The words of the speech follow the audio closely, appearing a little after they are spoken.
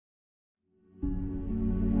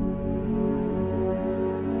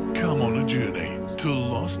journey to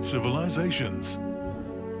lost civilizations.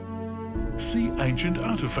 See ancient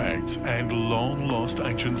artifacts and long-lost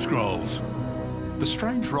ancient scrolls. The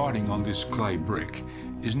strange writing on this clay brick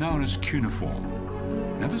is known as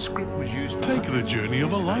cuneiform. Now, this script was used... Take the journey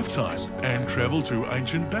of a lifetime and travel to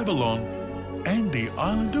ancient Babylon and the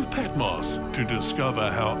island of Patmos to discover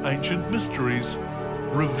how ancient mysteries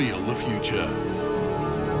reveal the future.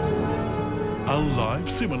 A live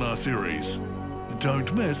seminar series.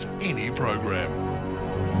 Don't miss any program.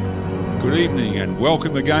 Good evening and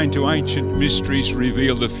welcome again to Ancient Mysteries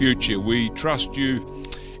Reveal the Future. We trust you've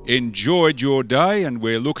enjoyed your day and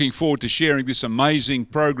we're looking forward to sharing this amazing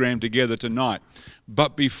program together tonight.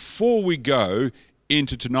 But before we go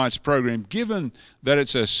into tonight's program, given that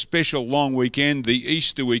it's a special long weekend, the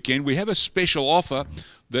Easter weekend, we have a special offer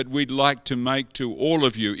that we'd like to make to all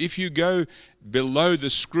of you. If you go below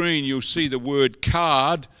the screen, you'll see the word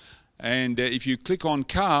card, and if you click on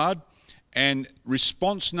card, and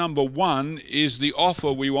response number 1 is the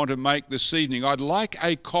offer we want to make this evening. I'd like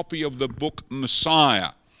a copy of the book Messiah.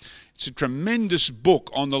 It's a tremendous book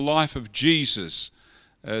on the life of Jesus,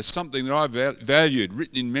 something that I've valued,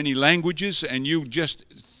 written in many languages, and you'll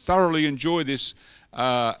just thoroughly enjoy this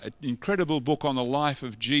incredible book on the life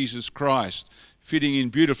of Jesus Christ, fitting in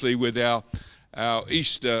beautifully with our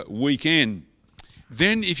Easter weekend.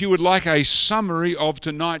 Then, if you would like a summary of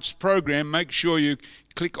tonight's program, make sure you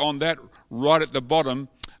click on that right at the bottom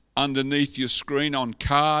underneath your screen on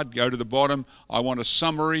card. Go to the bottom. I want a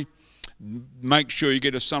summary. Make sure you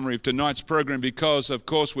get a summary of tonight's program because, of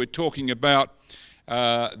course, we're talking about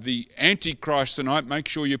the Antichrist tonight. Make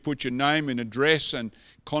sure you put your name and address and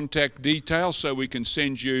contact details so we can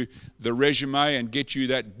send you the resume and get you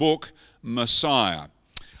that book, Messiah.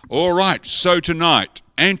 All right, so tonight,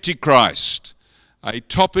 Antichrist. A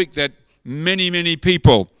topic that many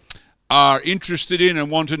people are interested in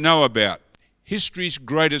and want to know about. History's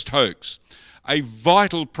greatest hoax. A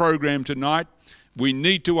vital program tonight. We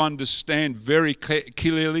need to understand very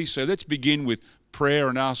clearly, so let's begin with prayer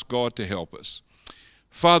and ask God to help us.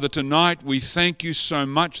 Father, tonight we thank you so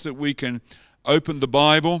much that we can open the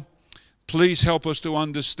Bible. Please help us to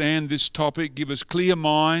understand this topic. Give us clear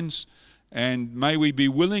minds, and may we be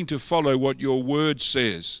willing to follow what your word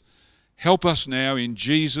says. Help us now in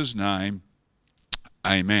Jesus' name.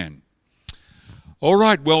 Amen. All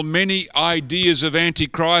right, well, many ideas of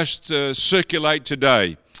Antichrist circulate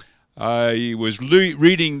today. I was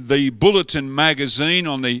reading the Bulletin magazine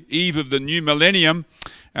on the eve of the new millennium,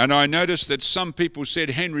 and I noticed that some people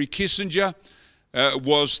said Henry Kissinger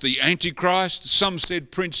was the Antichrist. Some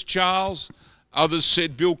said Prince Charles. Others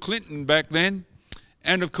said Bill Clinton back then.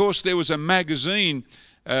 And, of course, there was a magazine,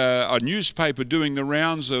 a newspaper doing the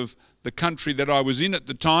rounds of the country that I was in at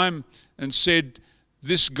the time, and said,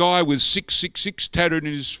 this guy with 666 tattooed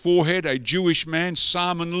in his forehead, a Jewish man,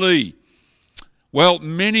 Salman Lee. Well,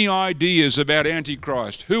 many ideas about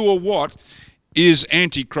Antichrist. Who or what is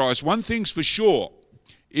Antichrist? One thing's for sure.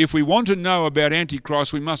 If we want to know about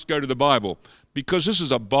Antichrist, we must go to the Bible, because this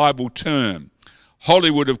is a Bible term.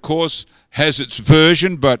 Hollywood, of course, has its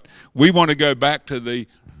version, but we want to go back to the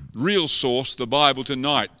real source, the Bible,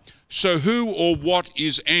 tonight. So who or what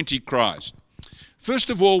is Antichrist? First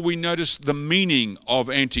of all, we notice the meaning of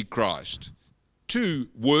Antichrist. 2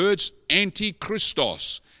 words,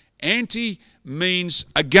 anti-Christos. Anti means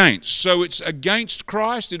against. So it's against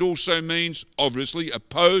Christ. It also means, obviously,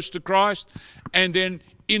 opposed to Christ. And then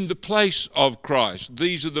in the place of Christ.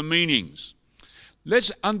 These are the meanings.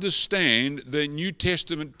 Let's understand the New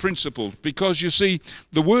Testament principles, because you see,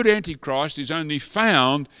 the word Antichrist is only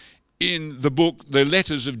found in the book, the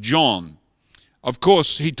letters of John. Of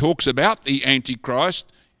course, he talks about the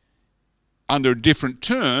Antichrist under a different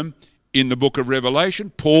term in the book of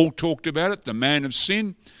Revelation. Paul talked about it, the man of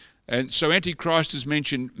sin. And so Antichrist is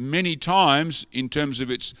mentioned many times in terms of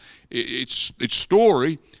its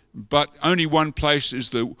story, but only one place is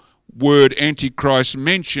the word Antichrist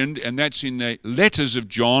mentioned, and that's in the letters of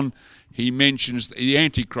John. He mentions the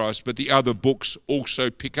Antichrist, but the other books also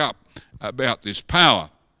pick up about this power.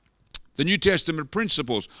 The New Testament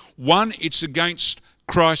principles. 1, it's against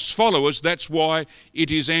Christ's followers. That's why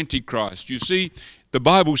it is Antichrist. You see, the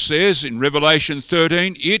Bible says in Revelation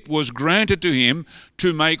 13, it was granted to him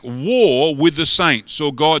to make war with the saints,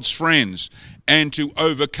 or God's friends, and to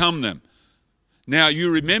overcome them. Now,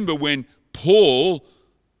 you remember when Paul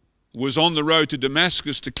was on the road to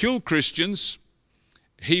Damascus to kill Christians,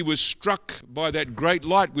 he was struck by that great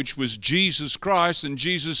light, which was Jesus Christ, and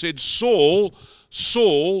Jesus said, Saul,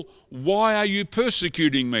 Saul, why are you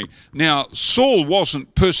persecuting me? Now, Saul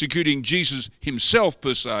wasn't persecuting Jesus himself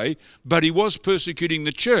per se, but he was persecuting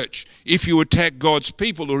the church. If you attack God's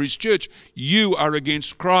people or his church, you are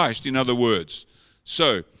against Christ, in other words.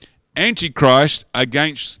 So, Antichrist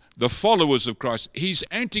against the followers of Christ. He's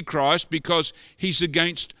Antichrist because he's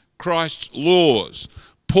against Christ's laws.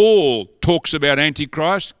 Paul talks about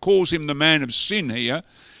Antichrist, calls him the man of sin here.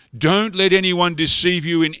 Don't let anyone deceive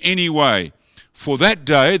you in any way. For that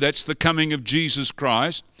day, that's the coming of Jesus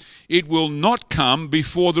Christ, it will not come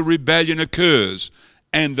before the rebellion occurs,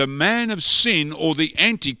 and the man of sin, or the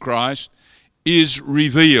Antichrist, is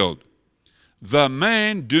revealed. The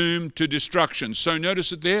man doomed to destruction. So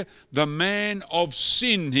notice it there, the man of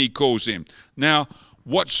sin, he calls him. Now,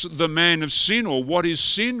 what's the man of sin, or what is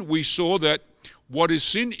sin? We saw that what is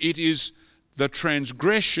sin? It is the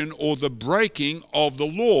transgression or the breaking of the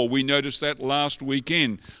law. We noticed that last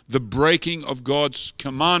weekend, the breaking of God's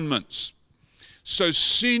commandments. So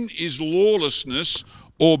sin is lawlessness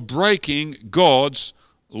or breaking God's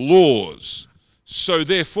laws. So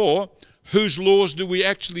therefore, whose laws do we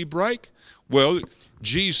actually break? Well,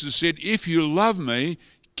 Jesus said, if you love me,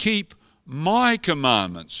 keep my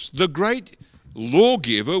commandments. The great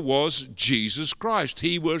lawgiver was Jesus Christ.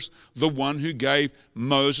 He was the one who gave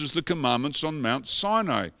Moses the commandments on Mount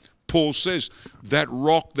Sinai. Paul says that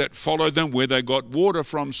rock that followed them, where they got water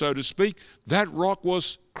from, so to speak, that rock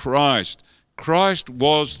was Christ. Christ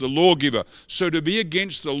was the lawgiver. So to be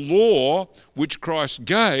against the law which Christ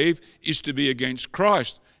gave is to be against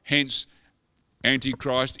Christ. Hence,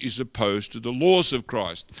 Antichrist is opposed to the laws of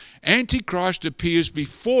Christ. Antichrist appears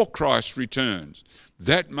before Christ returns.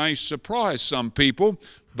 That may surprise some people,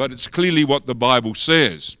 but it's clearly what the Bible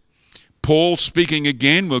says. Paul speaking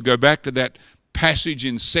again, we'll go back to that passage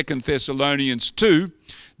in 2 Thessalonians 2,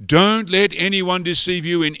 don't let anyone deceive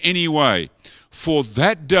you in any way. For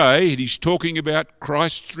that day, and he's talking about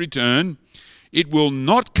Christ's return, it will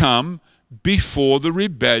not come before the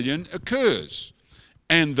rebellion occurs.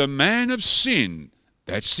 And the man of sin,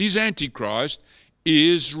 that's his Antichrist,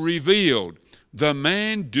 is revealed. The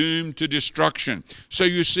man doomed to destruction. So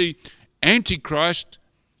you see, Antichrist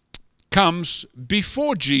comes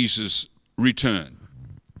before Jesus' return.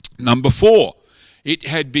 Number 4, it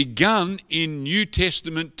had begun in New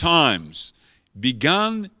Testament times,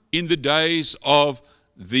 begun in the days of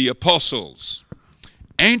the apostles.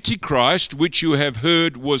 Antichrist, which you have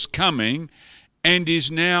heard was coming, and is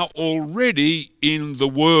now already in the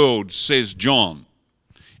world, says John.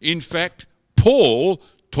 In fact, Paul,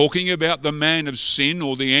 talking about the man of sin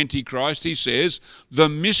or the Antichrist, he says, the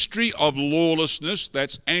mystery of lawlessness,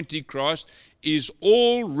 that's Antichrist, is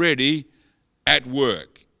already at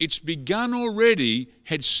work. It's begun already,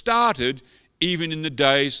 had started even in the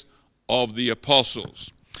days of the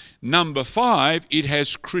apostles. Number 5, it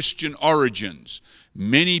has Christian origins.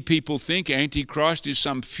 Many people think Antichrist is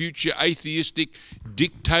some future atheistic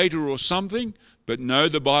dictator or something, but no,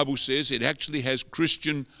 the Bible says it actually has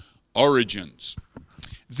Christian origins.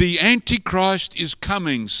 The Antichrist is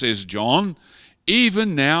coming, says John.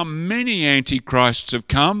 Even now, many Antichrists have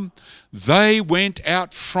come. They went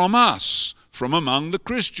out from us, from among the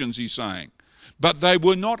Christians, he's saying. But they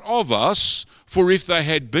were not of us, for if they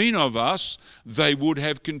had been of us, they would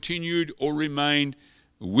have continued or remained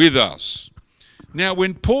with us. Now,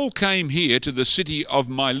 when Paul came here to the city of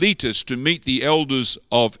Miletus to meet the elders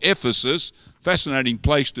of Ephesus, fascinating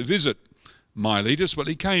place to visit, Miletus, well,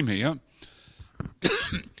 he came here.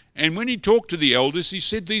 And when he talked to the elders, he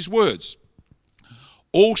said these words,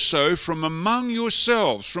 also from among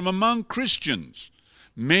yourselves, from among Christians,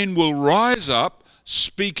 men will rise up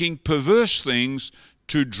speaking perverse things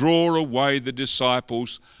to draw away the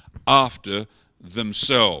disciples after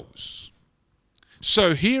themselves.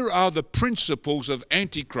 So here are the principles of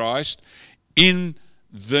Antichrist in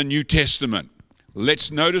the New Testament.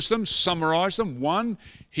 Let's notice them, summarize them. 1,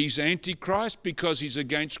 he's Antichrist because he's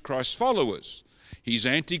against Christ's followers. He's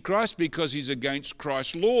Antichrist because he's against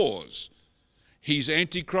Christ's laws. He's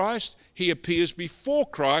Antichrist, he appears before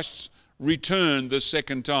Christ's return the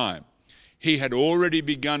second time. He had already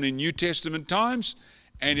begun in New Testament times,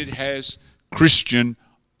 and it has Christian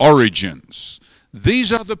origins.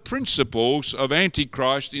 These are the principles of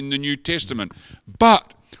Antichrist in the New Testament.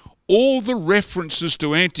 But all the references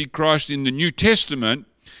to Antichrist in the New Testament,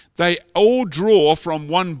 they all draw from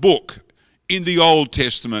one book in the Old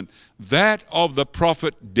Testament, that of the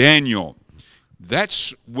prophet Daniel.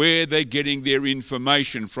 That's where they're getting their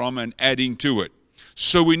information from and adding to it.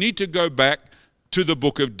 So we need to go back to the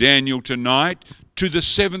book of Daniel tonight, to the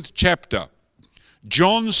 7th chapter.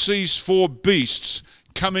 John sees 4 beasts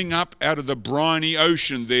coming up out of the briny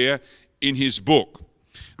ocean there in his book.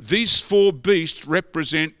 These 4 beasts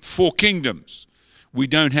represent 4 kingdoms. We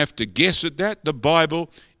don't have to guess at that. The Bible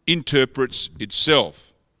interprets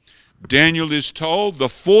itself. Daniel is told the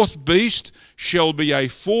 4th beast shall be a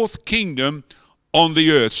 4th kingdom on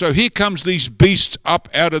the earth. So here comes these beasts up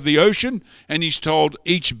out of the ocean, and he's told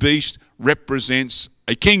each beast represents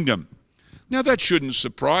a kingdom. Now that shouldn't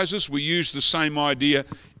surprise us. We use the same idea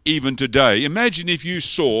even today. Imagine if you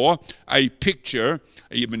saw a picture,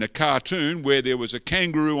 even a cartoon, where there was a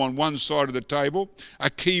kangaroo on one side of the table, a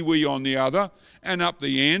kiwi on the other, and up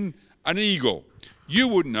the end, an eagle. You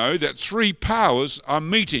would know that 3 powers are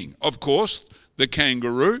meeting. Of course, the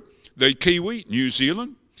kangaroo, the kiwi, New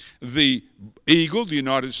Zealand, the eagle, the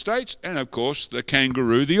United States, and of course the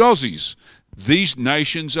kangaroo, the Aussies. These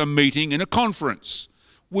nations are meeting in a conference.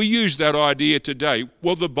 We use that idea today.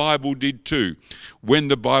 Well, the Bible did too. When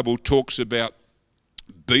the Bible talks about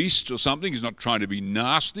beasts or something, it's not trying to be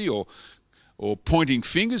nasty or pointing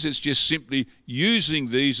fingers. It's just simply using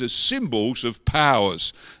these as symbols of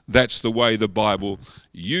powers. That's the way the Bible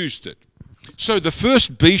used it. So the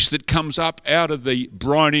first beast that comes up out of the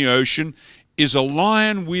briny ocean is a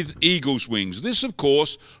lion with eagle's wings. This, of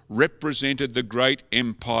course, represented the great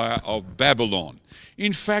empire of Babylon.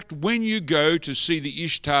 In fact, when you go to see the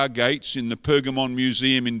Ishtar Gates in the Pergamon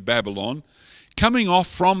Museum in Babylon, coming off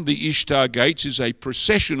from the Ishtar Gates is a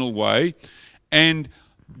processional way, and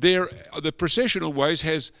the processional ways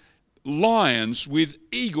has lions with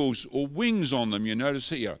eagles or wings on them. You notice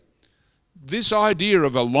here. This idea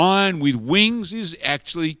of a lion with wings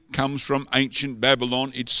actually comes from ancient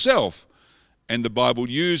Babylon itself. And the Bible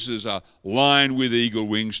uses a lion with eagle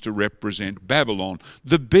wings to represent Babylon.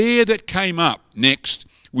 The bear that came up next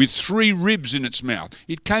with 3 ribs in its mouth.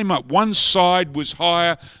 It came up, one side was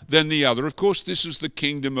higher than the other. Of course, this is the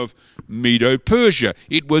kingdom of Medo-Persia.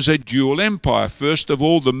 It was a dual empire. First of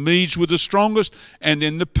all, the Medes were the strongest, and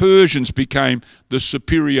then the Persians became the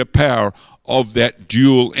superior power of that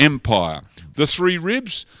dual empire. The 3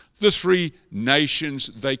 ribs, the 3 nations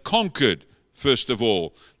they conquered, first of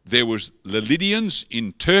all. There was the Lydians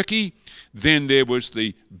in Turkey, then there was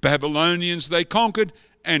the Babylonians they conquered,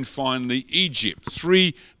 and finally Egypt.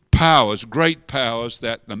 3 powers, great powers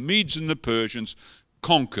that the Medes and the Persians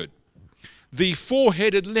conquered. The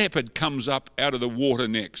 4-headed leopard comes up out of the water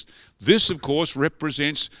next. This, of course,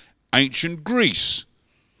 represents ancient Greece.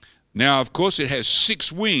 Now, of course, it has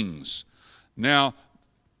 6 wings. Now,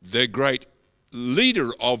 the great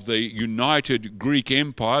leader of the united Greek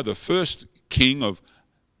Empire, the first king of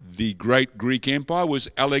the great Greek Empire, was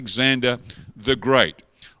Alexander the Great.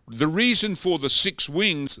 The reason for the 6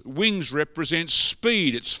 wings represent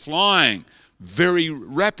speed. It's flying very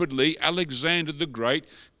rapidly. Alexander the Great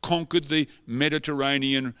conquered the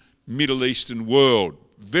Mediterranean, Middle Eastern world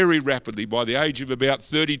very rapidly. By the age of about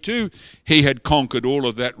 32, he had conquered all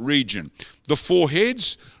of that region. The 4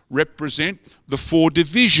 heads represent the 4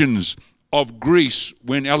 divisions of Greece.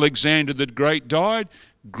 When Alexander the Great died,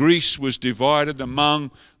 Greece was divided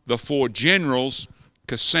among the 4 generals,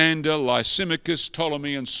 Cassander, Lysimachus,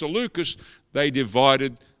 Ptolemy, and Seleucus. They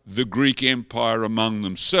divided the Greek Empire among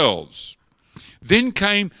themselves. Then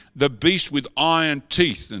came the beast with iron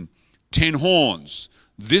teeth and 10 horns.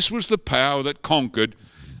 This was the power that conquered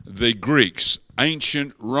the Greeks,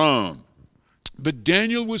 ancient Rome. But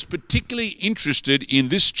Daniel was particularly interested in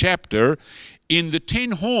this chapter in the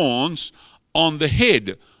 10 horns on the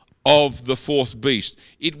head of the 4th beast.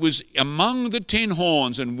 It was among the 10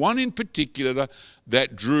 horns, and one in particular,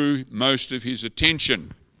 that drew most of his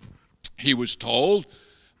attention. He was told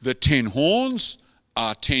the 10 horns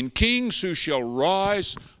are 10 kings who shall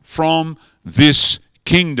rise from this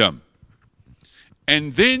kingdom.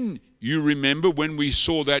 And then you remember when we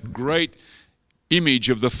saw that great image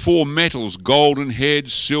of the 4 metals, golden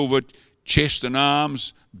heads, silver chest and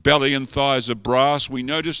arms, belly and thighs of brass. We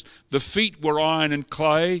noticed the feet were iron and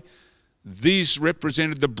clay. These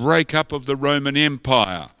represented the breakup of the Roman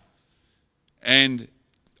Empire. And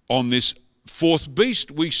on this 4th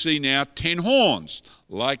beast, we see now 10 horns,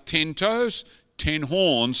 like 10 toes, 10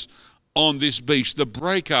 horns on this beast, the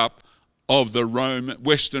breakup of the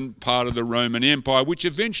western part of the Roman Empire, which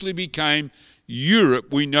eventually became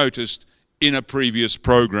Europe, we noticed in a previous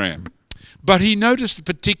program. But he noticed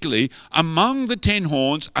particularly among the 10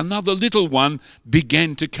 horns, another little one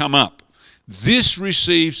began to come up. This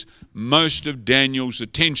receives most of Daniel's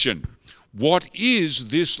attention. What is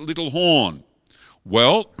this little horn?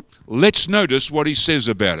 Well, let's notice what he says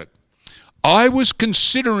about it. I was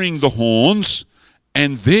considering the horns,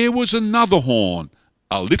 and there was another horn,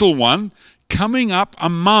 a little one, coming up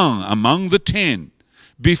among the 10,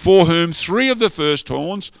 before whom 3 of the first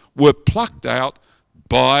horns were plucked out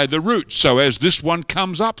by the roots. So as this one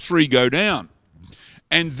comes up, 3 go down.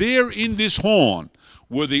 And there in this horn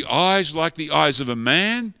were the eyes like the eyes of a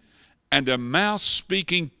man, and a mouth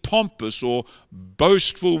speaking pompous or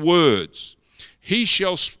boastful words. He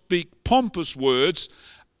shall speak pompous words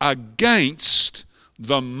against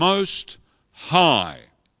the Most High.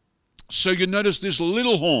 So you notice this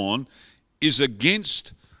little horn is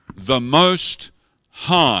against the Most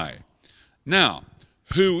High. Now,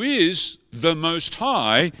 who is the Most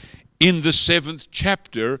High in the 7th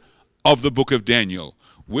chapter of the book of Daniel?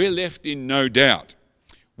 We're left in no doubt.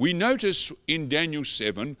 We notice in Daniel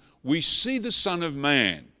 7, we see the Son of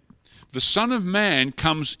Man. The Son of Man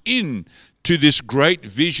comes in to this great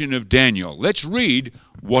vision of Daniel. Let's read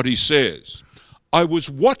what he says. I was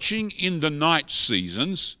watching in the night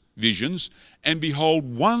visions, and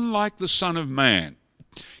behold, one like the Son of Man,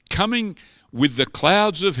 coming with the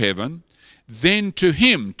clouds of heaven. Then to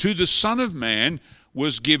him, to the Son of Man,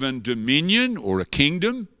 was given dominion, or a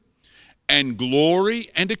kingdom, and glory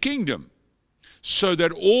and a kingdom, so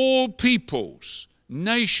that all peoples,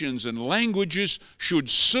 nations, and languages should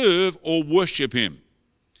serve or worship him.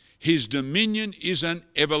 His dominion is an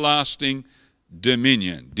everlasting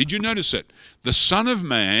dominion. Did you notice it? The Son of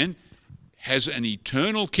Man has an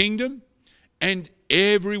eternal kingdom, and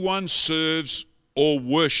everyone serves or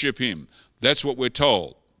worship him. That's what we're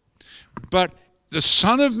told. But the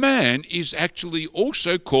Son of Man is actually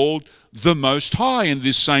also called the Most High in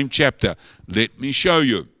this same chapter. Let me show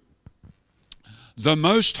you. The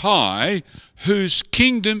Most High, whose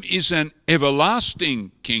kingdom is an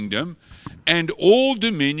everlasting kingdom, and all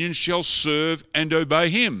dominions shall serve and obey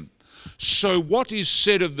him. So what is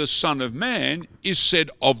said of the Son of Man is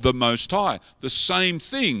said of the Most High. The same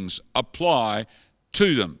things apply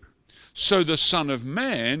to them. So the Son of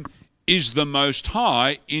Man is the Most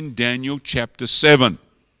High in Daniel chapter 7.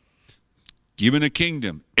 Given a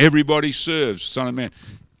kingdom, everybody serves, Son of Man.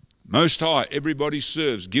 Most High, everybody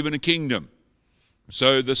serves, given a kingdom.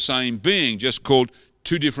 So the same being, just called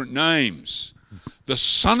 2 different names. The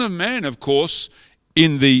Son of Man, of course,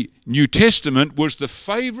 in the New Testament was the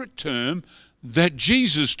favorite term that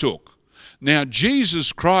Jesus took. Now,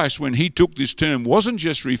 Jesus Christ, when he took this term, wasn't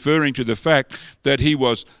just referring to the fact that he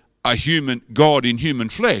was a human God in human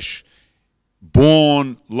flesh,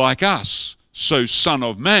 born like us, so Son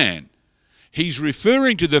of Man. He's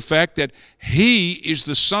referring to the fact that he is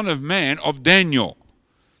the Son of Man of Daniel.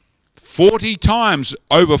 40 times,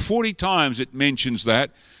 over 40 times it mentions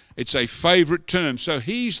that. It's a favorite term. So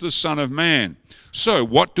he's the Son of Man. So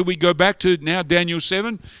what do we go back to now, Daniel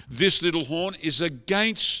 7? This little horn is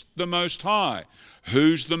against the Most High.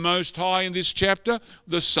 Who's the Most High in this chapter?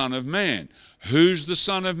 The Son of Man. Who's the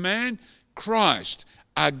Son of Man? Christ.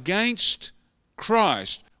 Against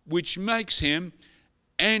Christ, which makes him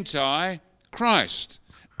Antichrist.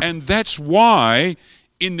 And that's why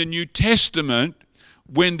in the New Testament,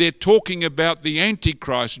 when they're talking about the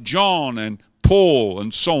Antichrist, John and Paul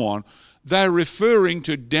and so on, they're referring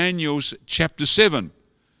to Daniel's chapter 7,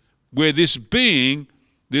 where this being,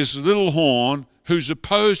 this little horn, who's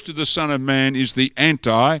opposed to the Son of Man, is the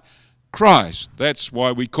Antichrist. That's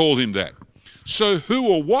why we call him that. So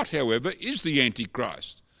who or what, however, is the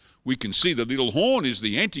Antichrist? We can see the little horn is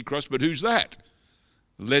the Antichrist, but who's that?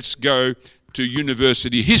 Let's go to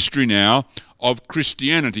university history now of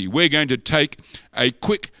Christianity. We're going to take a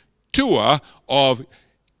quick tour of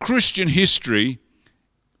Christian history.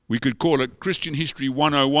 We could call it Christian History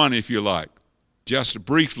 101 if you like, just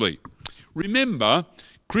briefly. Remember,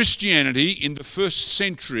 Christianity in the 1st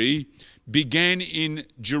century began in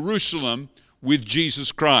Jerusalem with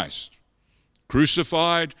Jesus Christ.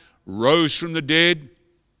 Crucified, rose from the dead,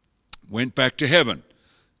 went back to heaven.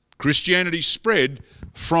 Christianity spread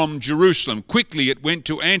from Jerusalem. Quickly it went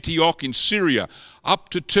to Antioch in Syria. Up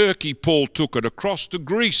to Turkey Paul took it. Across to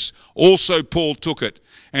Greece also Paul took it.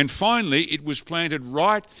 And finally it was planted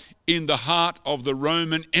right in the heart of the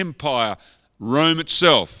Roman Empire, Rome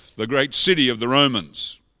itself, the great city of the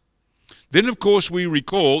Romans. Then of course we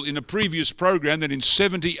recall in a previous program that in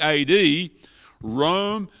 70 AD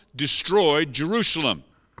Rome destroyed Jerusalem.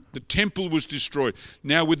 The temple was destroyed.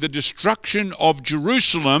 Now with the destruction of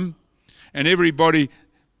Jerusalem and everybody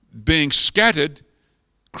being scattered,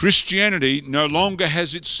 Christianity no longer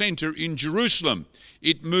has its center in Jerusalem.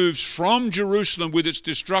 It moves from Jerusalem with its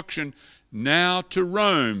destruction now to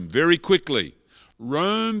Rome very quickly.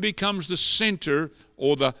 Rome becomes the center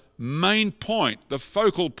or the main point, the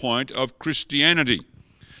focal point of Christianity.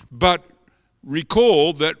 But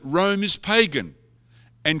recall that Rome is pagan,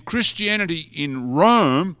 and Christianity in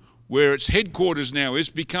Rome where its headquarters now is,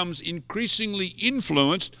 becomes increasingly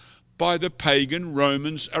influenced by the pagan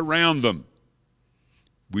Romans around them.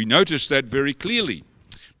 We notice that very clearly.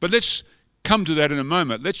 But let's come to that in a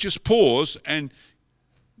moment. Let's just pause and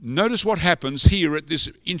notice what happens here at this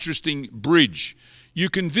interesting bridge. You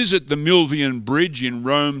can visit the Milvian Bridge in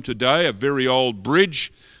Rome today, a very old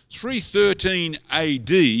bridge. 313 AD,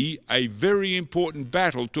 a very important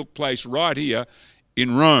battle took place right here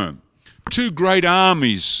in Rome. Two great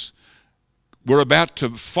armies were about to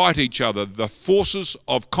fight each other, the forces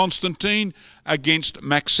of Constantine against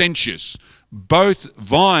Maxentius, both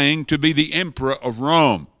vying to be the emperor of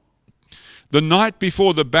Rome. The night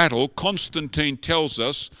before the battle, Constantine tells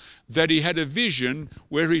us that he had a vision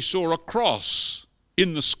where he saw a cross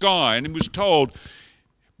in the sky, and he was told,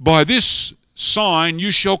 by this sign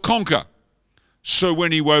you shall conquer. So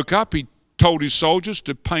when he woke up, he told his soldiers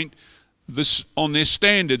to paint this on their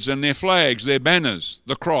standards and their flags, their banners,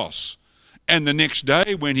 the cross. And the next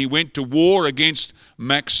day, when he went to war against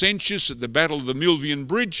Maxentius at the Battle of the Milvian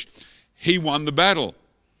Bridge, he won the battle.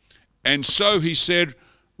 And so he said,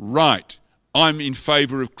 right, I'm in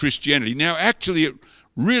favour of Christianity. Now, actually, it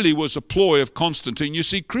really was a ploy of Constantine. You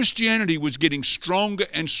see, Christianity was getting stronger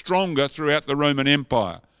and stronger throughout the Roman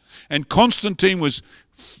Empire. And Constantine had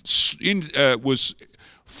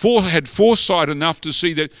foresight enough to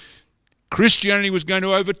see that Christianity was going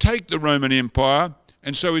to overtake the Roman Empire.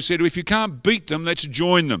 And so he said, if you can't beat them, let's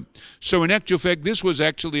join them. So in actual fact, this was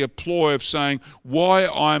actually a ploy of saying why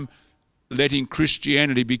I'm letting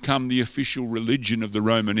Christianity become the official religion of the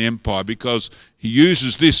Roman Empire, because he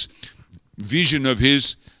uses this vision of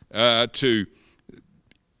his to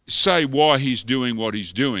say why he's doing what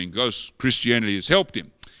he's doing, because Christianity has helped him.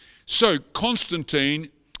 So Constantine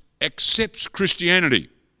accepts Christianity.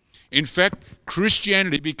 In fact,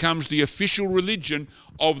 Christianity becomes the official religion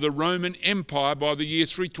of the Roman Empire by the year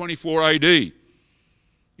 324 AD. It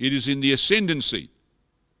is in the ascendancy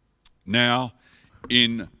now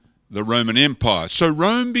in the Roman Empire. So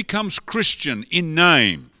Rome becomes Christian in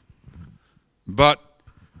name, but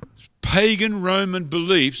pagan Roman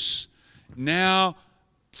beliefs now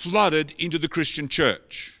flooded into the Christian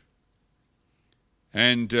church.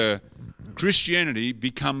 And Christianity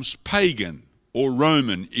becomes pagan, or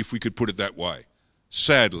Roman, if we could put it that way,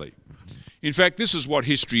 sadly. In fact, this is what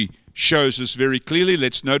history shows us very clearly.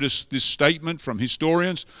 Let's notice this statement from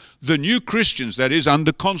historians. The new Christians, that is,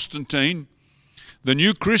 under Constantine, the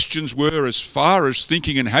new Christians were, as far as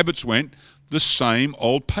thinking and habits went, the same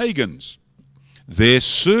old pagans. Their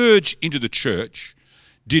surge into the church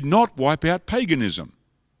did not wipe out paganism.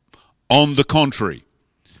 On the contrary,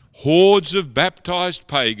 hordes of baptized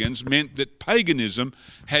pagans meant that paganism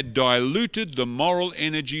had diluted the moral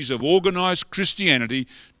energies of organized Christianity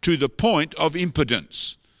to the point of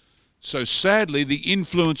impotence. So sadly, the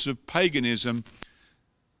influence of paganism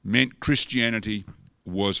meant Christianity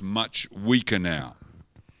was much weaker now.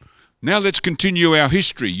 Now let's continue our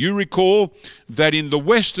history. You recall that in the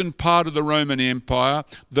western part of the Roman Empire,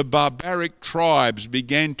 the barbaric tribes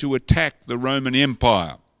began to attack the Roman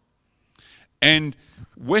Empire. And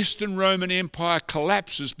Western Roman Empire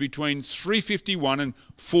collapses between 351 and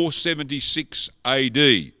 476 AD.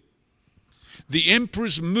 The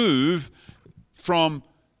emperors move from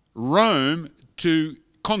Rome to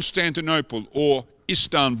Constantinople, or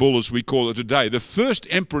Istanbul as we call it today. The first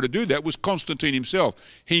emperor to do that was Constantine himself.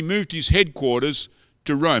 He moved his headquarters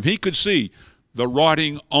to Rome. He could see the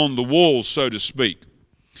writing on the wall, so to speak.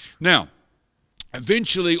 Now,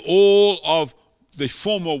 eventually all of the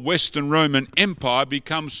former Western Roman Empire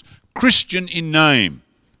becomes Christian in name.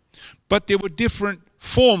 But there were different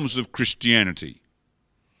forms of Christianity.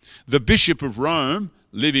 The Bishop of Rome,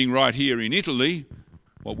 living right here in Italy,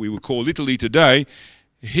 what we would call Italy today,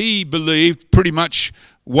 he believed pretty much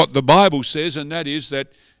what the Bible says, and that is that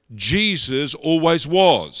Jesus always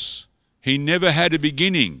was. He never had a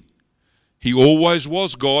beginning. He always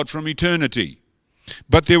was God from eternity.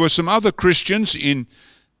 But there were some other Christians in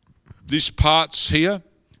these parts here,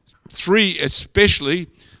 three especially,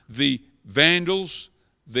 the Vandals,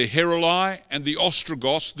 the Heruli, and the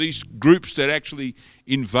Ostrogoths, these groups that actually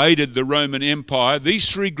invaded the Roman Empire.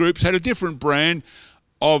 These three groups had a different brand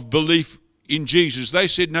of belief in Jesus. They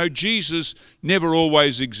said, no, Jesus never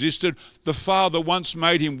always existed. The Father once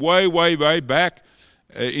made him way, way, way back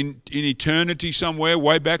in eternity somewhere,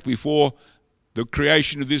 way back before the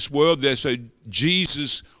creation of this world. So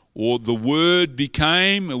Jesus, or the Word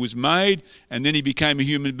it was made, and then he became a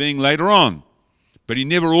human being later on. But he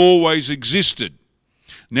never always existed.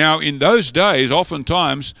 Now, in those days,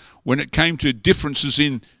 oftentimes, when it came to differences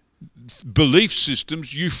in belief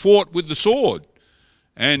systems, you fought with the sword.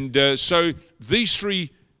 And so these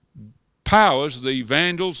three powers, the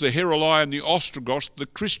Vandals, the Heruli and the Ostrogoths, the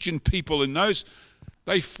Christian people in those,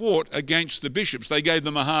 they fought against the bishops. They gave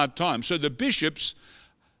them a hard time. So the bishops,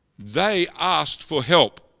 they asked for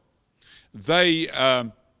help. They,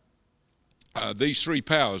 these three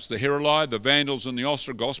powers, the Heruli, the Vandals and the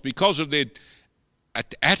Ostrogoths, because of their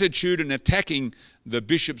attitude in attacking the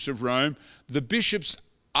bishops of Rome, the bishops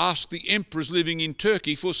asked the emperors living in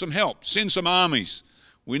Turkey for some help. Send some armies.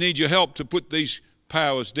 We need your help to put these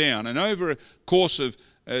powers down. And over a course of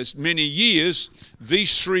as many years,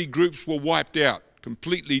 these three groups were wiped out,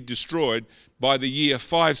 completely destroyed. By the year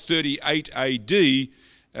 538 AD,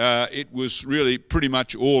 it was really pretty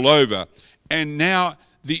much all over. And now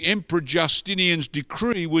the Emperor Justinian's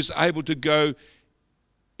decree was able to go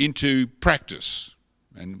into practice.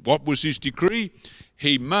 And what was his decree?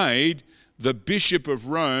 He made the Bishop of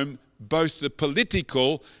Rome both the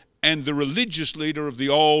political and the religious leader of the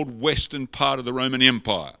old western part of the Roman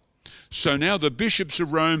Empire. So now the bishops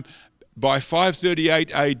of Rome, by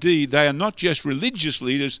 538 AD, they are not just religious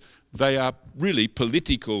leaders, they are really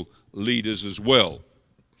political leaders as well.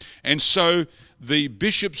 And so the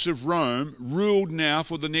bishops of Rome ruled now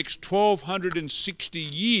for the next 1260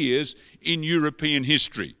 years in European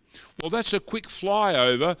history. Well, that's a quick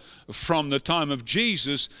flyover from the time of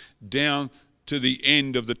Jesus down to the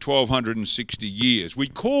end of the 1260 years. We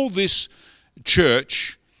call this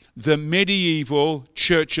church the medieval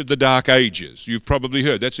church of the Dark Ages. You've probably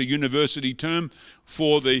heard. That's a university term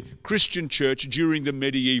for the Christian church during the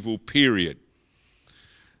medieval period.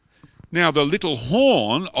 Now, the little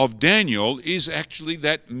horn of Daniel is actually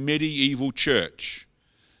that medieval church.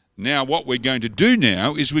 Now, what we're going to do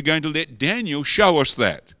now is we're going to let Daniel show us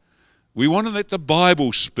that. We want to let the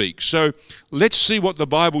Bible speak. So let's see what the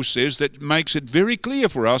Bible says that makes it very clear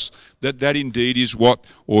for us that that indeed is what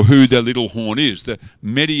or who the little horn is, the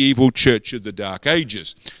medieval church of the Dark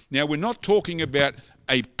Ages. Now, we're not talking about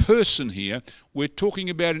a person here. We're talking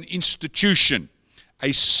about an institution,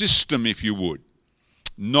 a system, if you would,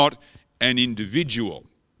 not an individual.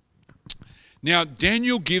 Now,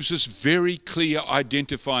 Daniel gives us very clear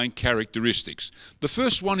identifying characteristics. The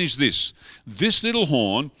first one is this. This little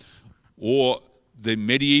horn, or the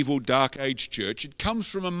medieval Dark Age church, it comes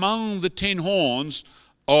from among the 10 horns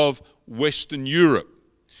of Western Europe.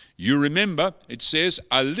 You remember, it says,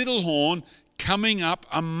 a little horn coming up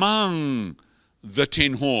among the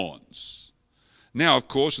 10 horns. Now, of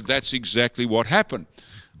course, that's exactly what happened.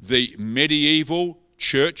 The medieval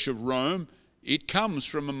Church of Rome, it comes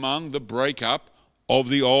from among the breakup of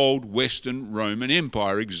the old Western Roman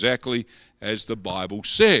Empire, exactly as the Bible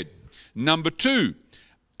said. Number two,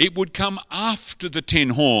 it would come after the 10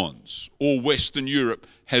 horns, or Western Europe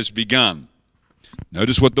has begun.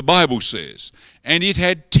 Notice what the Bible says. And it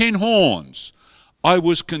had 10 horns. I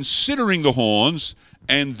was considering the horns,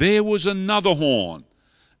 and there was another horn,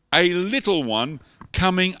 a little one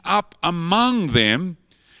coming up among them,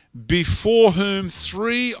 before whom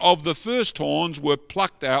 3 of the first horns were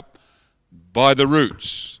plucked up by the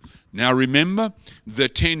roots. Now remember, the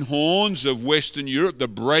 10 horns of Western Europe, the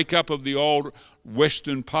breakup of the old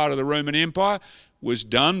western part of the Roman Empire, was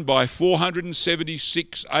done by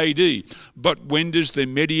 476 AD. But when does the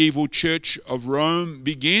medieval Church of Rome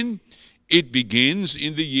begin? It begins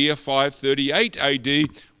in the year 538 AD,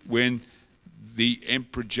 when the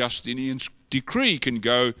Emperor Justinian's decree can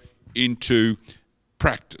go into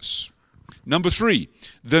practice. Number 3,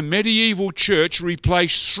 the medieval church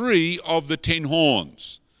replaced 3 of the 10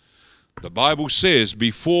 horns. The Bible says,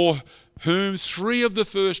 before whom 3 of the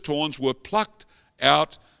first horns were plucked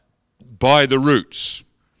out by the roots.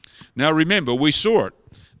 Now remember, we saw it.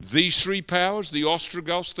 These 3 powers, the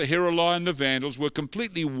Ostrogoths, the Heruli and the Vandals, were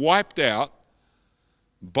completely wiped out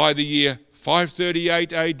by the year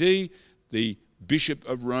 538 AD. The Bishop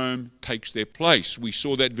of Rome takes their place. We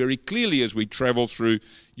saw that very clearly as we travel through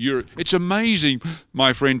Europe. It's amazing,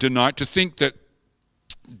 my friend, tonight to think that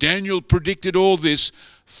Daniel predicted all this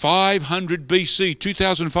 500 BC,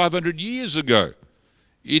 2,500 years ago.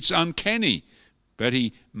 It's uncanny. But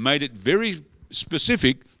he made it very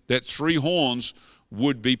specific that 3 horns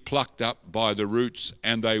would be plucked up by the roots,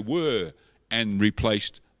 and they were, and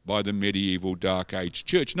replaced by the medieval Dark Age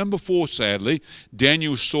church. Number 4, sadly,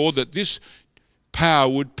 Daniel saw that this power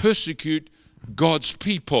would persecute God's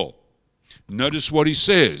people. Notice what he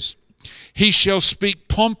says. He shall speak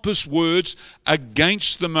pompous words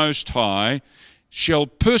against the Most High, shall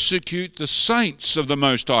persecute the saints of the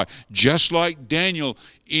Most High. Just like Daniel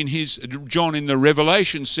in John in the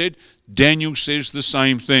Revelation said, Daniel says the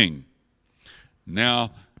same thing.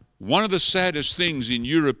 Now, one of the saddest things in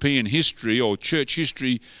European history or church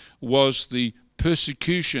history was the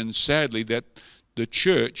persecution, sadly, that the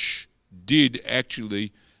church did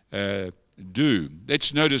actually do.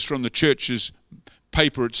 Let's notice from the church's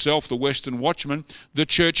paper itself, the Western Watchman, the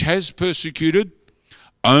church has persecuted.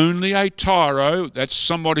 Only a tyro, that's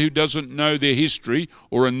somebody who doesn't know their history,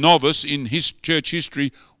 or a novice in his church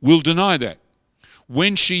history, will deny that.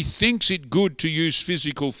 When she thinks it good to use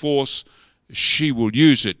physical force, she will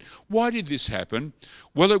use it. Why did this happen?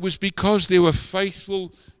 Well, it was because there were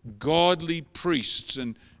faithful, godly priests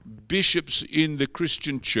and bishops in the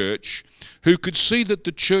Christian church who could see that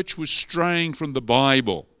the church was straying from the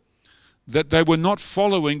Bible, that they were not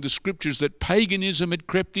following the scriptures, that paganism had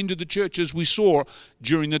crept into the church, as we saw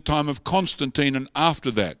during the time of Constantine and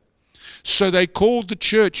after that. So they called the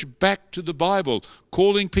church back to the Bible,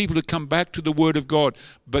 calling people to come back to the Word of God.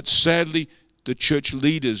 But sadly, the church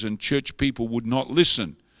leaders and church people would not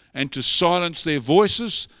listen. And to silence their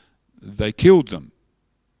voices, they killed them,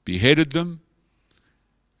 beheaded them,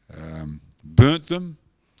 burnt them.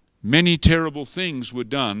 Many terrible things were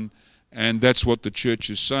done, and that's what the church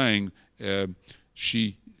is saying.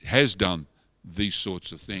 She has done these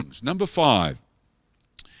sorts of things. Number 5,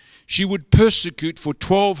 she would persecute for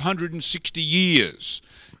 1260 years.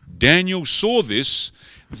 Daniel saw this.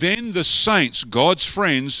 Then the saints, God's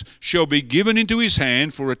friends, shall be given into his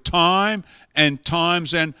hand for a time and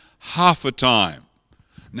times and half a time.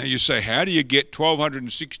 Now you say, how do you get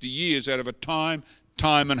 1260 years out of a time,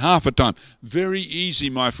 time and half a time? Very easy,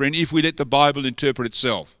 my friend, if we let the Bible interpret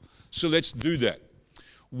itself. So let's do that.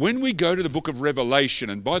 When we go to the book of Revelation,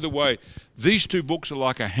 and by the way, these two books are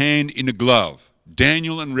like a hand in a glove.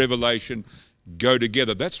 Daniel and Revelation go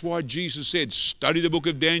together. That's why Jesus said, study the book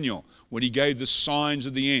of Daniel when he gave the signs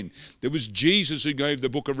of the end. There was Jesus who gave the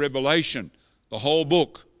book of Revelation, the whole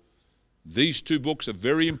book. These two books are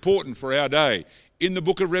very important for our day. In the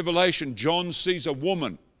book of Revelation, John sees a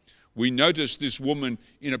woman. We noticed this woman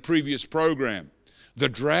in a previous program. The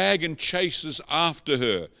dragon chases after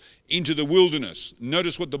her into the wilderness.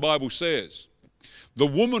 Notice what the Bible says. The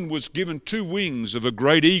woman was given 2 wings of a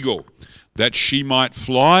great eagle, that she might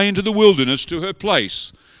fly into the wilderness to her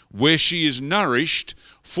place, where she is nourished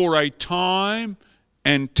for a time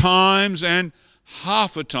and times and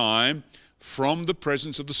half a time from the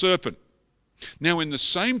presence of the serpent. Now in the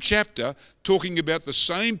same chapter, talking about the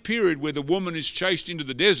same period where the woman is chased into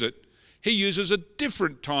the desert, he uses a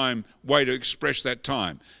different time way to express that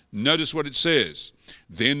time. Notice what it says.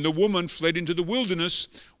 Then the woman fled into the wilderness,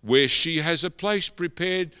 where she has a place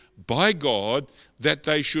prepared by God, that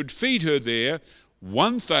they should feed her there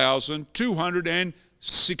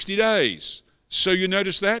 1,260 days. So you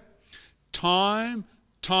notice that? Time,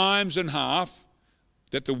 times and half,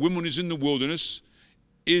 that the woman is in the wilderness,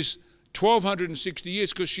 is 1,260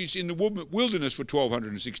 years, because she's in the wilderness for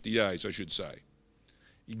 1,260 days, I should say.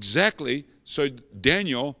 Exactly. So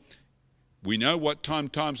Daniel, we know what time,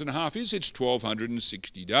 times and a half is. It's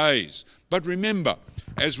 1,260 days. But remember,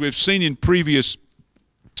 as we've seen in previous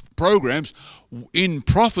programs, in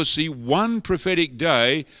prophecy, one prophetic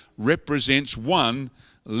day represents one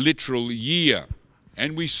literal year.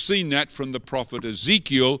 And we've seen that from the prophet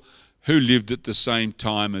Ezekiel, who lived at the same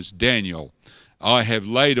time as Daniel. I have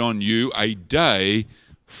laid on you a day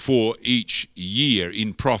for each year,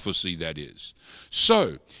 in prophecy, that is.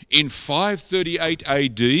 So, in 538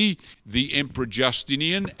 AD, the Emperor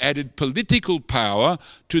Justinian added political power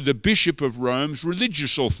to the Bishop of Rome's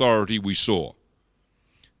religious authority, we saw.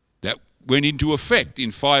 That went into effect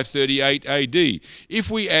in 538 AD.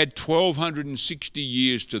 If we add 1,260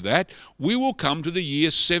 years to that, we will come to the year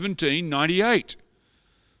 1798.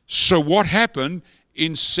 So what happened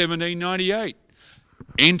in 1798?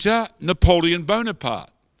 Enter Napoleon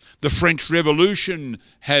Bonaparte. The French Revolution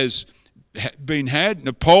has been had.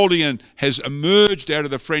 Napoleon has emerged out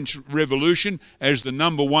of the French Revolution as the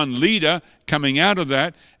 #1 leader coming out of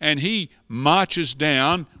that, and he marches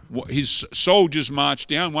down, his soldiers march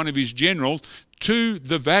down, one of his generals, to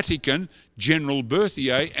the Vatican, General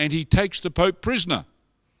Berthier, and he takes the Pope prisoner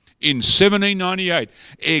in 1798,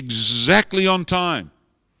 exactly on time.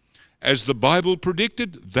 As the Bible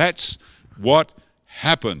predicted, that's what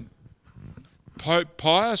happened. Pope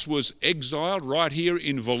Pius was exiled right here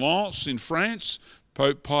in Valence in France,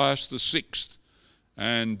 Pope Pius VI.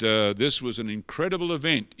 And this was an incredible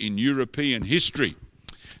event in European history.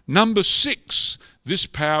 Number 6, this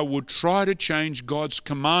power would try to change God's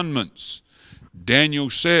commandments. Daniel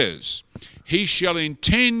says, he shall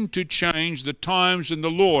intend to change the times and the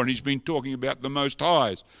law. And he's been talking about the Most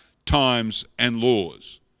High's times and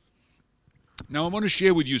laws. Now I want to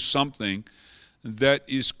share with you something that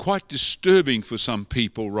is quite disturbing for some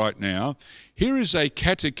people right now. Here is a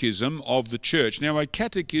catechism of the church. Now, a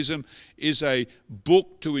catechism is a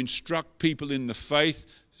book to instruct people in the faith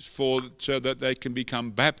so that they can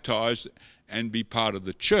become baptized and be part of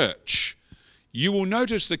the church. You will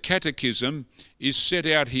notice the catechism is set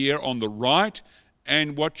out here on the right,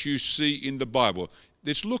 and what you see in the Bible.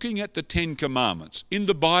 It's looking at the 10 commandments. In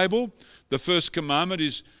the Bible, the first commandment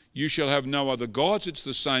is, you shall have no other gods. It's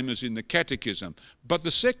the same as in the catechism. But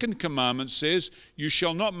the second commandment says, you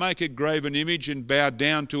shall not make a graven image and bow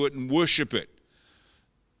down to it and worship it.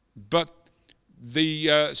 But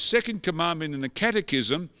the second commandment in the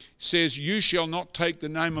catechism says, you shall not take the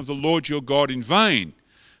name of the Lord your God in vain.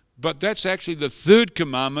 But that's actually the third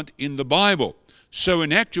commandment in the Bible. So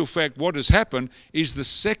in actual fact, what has happened is the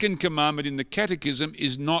second commandment in the catechism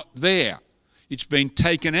is not there. It's been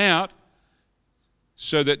taken out,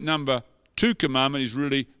 so that number 2 commandment is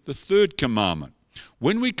really the third commandment.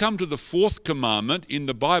 When we come to the fourth commandment in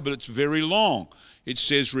the Bible, it's very long. It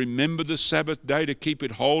says, remember the Sabbath day to keep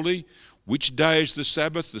it holy. Which day is the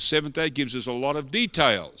Sabbath? The seventh day gives us a lot of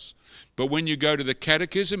details. But when you go to the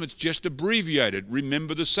catechism, it's just abbreviated.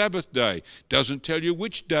 Remember the Sabbath day. Doesn't tell you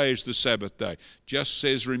which day is the Sabbath day. Just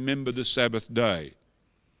says remember the Sabbath day.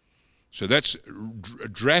 So that's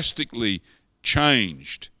drastically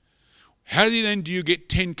changed. How then do you get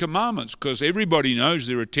 10 commandments? Because everybody knows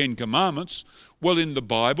there are 10 commandments. Well, in the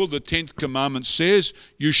Bible, the 10th commandment says,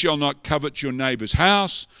 you shall not covet your neighbour's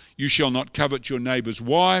house, you shall not covet your neighbour's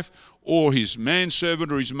wife, or his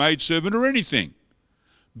manservant or his maidservant or anything.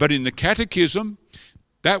 But in the catechism,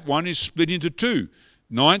 that one is split into 2.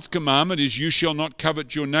 9th commandment is you shall not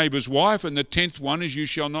covet your neighbour's wife, and the 10th one is you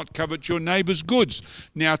shall not covet your neighbour's goods.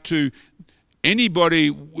 Now, to anybody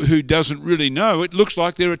who doesn't really know, it looks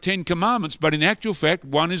like there are 10 commandments, but in actual fact,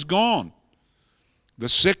 one is gone. The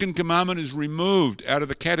second commandment is removed out of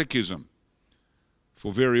the catechism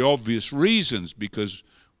for very obvious reasons, because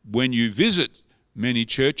when you visit many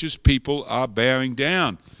churches, people are bowing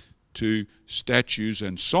down to statues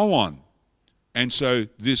and so on. And so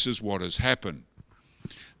this is what has happened.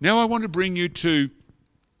 Now I want to bring you to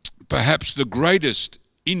perhaps the greatest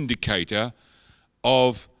indicator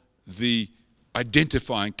of the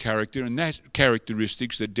identifying character and that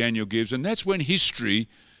characteristics that Daniel gives, and that's when history's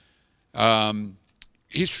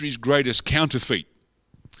greatest counterfeit.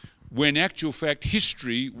 When actual fact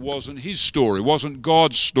history wasn't his story, wasn't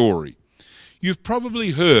God's story. You've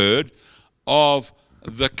probably heard of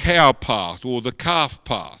the cow path or the calf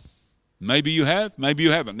path. Maybe you have, maybe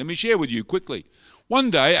you haven't. Let me share with you quickly. One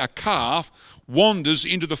day a calf wanders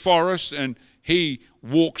into the forest, and he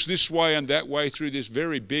walks this way and that way through this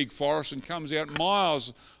very big forest and comes out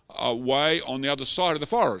miles away on the other side of the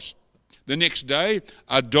forest. The next day,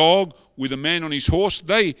 a dog with a man on his horse,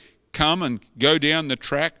 they come and go down the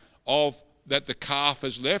track of that the calf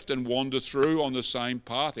has left and wander through on the same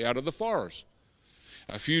path out of the forest.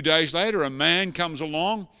 A few days later, a man comes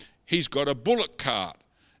along. He's got a bullock cart,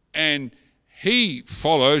 and he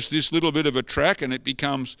follows this little bit of a track, and it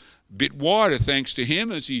becomes a bit wider thanks to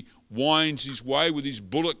him as he winds his way with his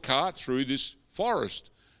bullock cart through this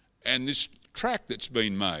forest and this track that's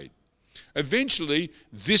been made. Eventually,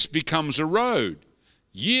 this becomes a road.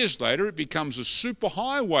 Years later, it becomes a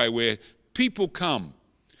superhighway where people come.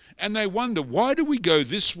 And they wonder, why do we go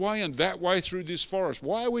this way and that way through this forest?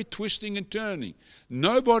 Why are we twisting and turning?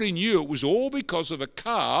 Nobody knew it was all because of a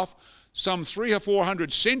calf some 300 or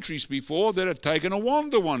 400 centuries before that had taken a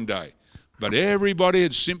wander one day. But everybody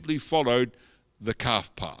had simply followed the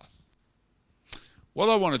calf path.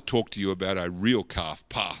 Well, I want to talk to you about a real calf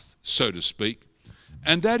path, so to speak,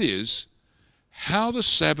 and that is how the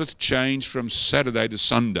Sabbath changed from Saturday to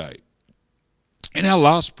Sunday. In our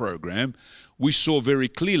last program, we saw very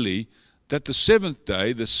clearly that the seventh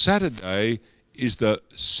day, the Saturday, is the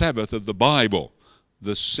Sabbath of the Bible,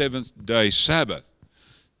 the seventh-day Sabbath.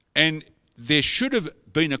 And there should have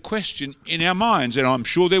been a question in our minds, and I'm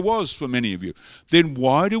sure there was for many of you. Then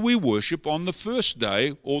why do we worship on the first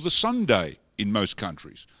day or the Sunday in most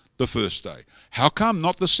countries? The first day. How come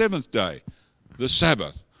not the seventh day, the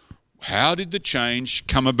Sabbath? How did the change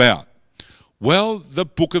come about? Well, the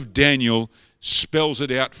book of Daniel spells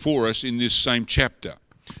it out for us in this same chapter.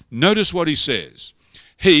 Notice what he says.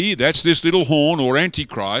 He, that's this little horn or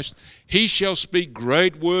Antichrist, he shall speak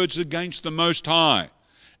great words against the Most High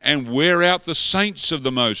and wear out the saints of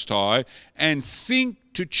the Most High and think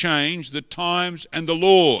to change the times and the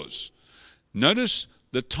laws. Notice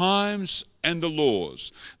the times and the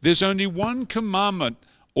laws. There's only one commandment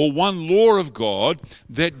or one law of God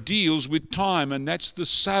that deals with time, and that's the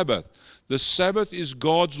Sabbath. The Sabbath is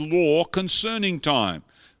God's law concerning time.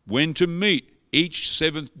 When to meet each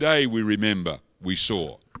seventh day, we remember, we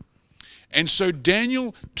saw. And so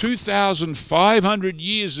Daniel, 2,500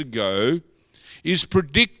 years ago, is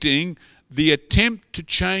predicting the attempt to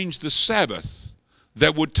change the Sabbath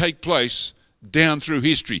that would take place down through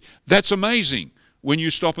history. That's amazing when you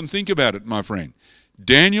stop and think about it, my friend.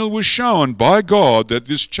 Daniel was shown by God that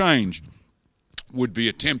this change would be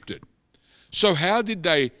attempted. So how did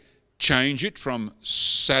they change it from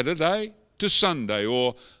Saturday to Sunday,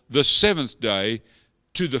 or the seventh day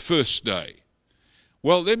to the first day?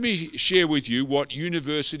 Well, let me share with you what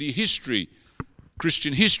university history,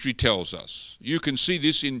 Christian history, tells us. You can see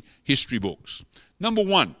this in history books. Number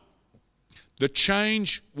one, the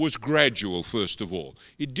change was gradual, first of all.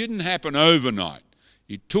 It didn't happen overnight.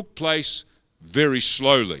 It took place very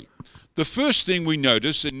slowly. The first thing we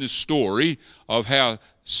notice in this story of how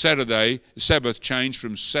Sabbath changed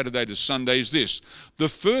from Saturday to Sunday is this. The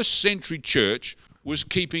first century church was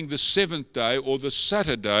keeping the seventh day, or the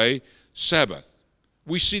Saturday, Sabbath.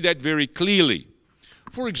 We see that very clearly.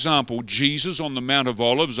 For example, Jesus on the Mount of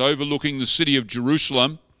Olives overlooking the city of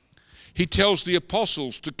Jerusalem, he tells the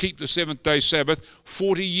apostles to keep the seventh-day Sabbath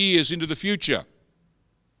 40 years into the future.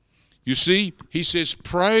 You see, he says,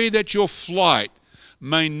 pray that your flight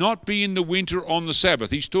may not be in the winter on the Sabbath.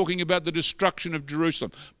 He's talking about the destruction of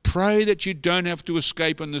Jerusalem. Pray that you don't have to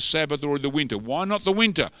escape on the Sabbath or in the winter. Why not the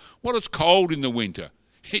winter? Well, it's cold in the winter.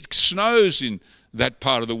 It snows in that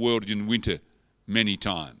part of the world in winter many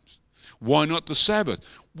times. Why not the Sabbath?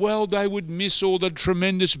 Well, they would miss all the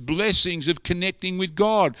tremendous blessings of connecting with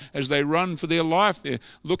God as they run for their life. They're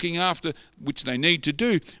looking after, which they need to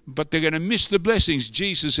do, but they're going to miss the blessings.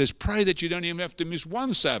 Jesus says, pray that you don't even have to miss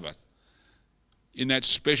one Sabbath in that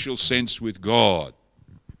special sense with God.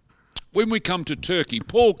 When we come to Turkey,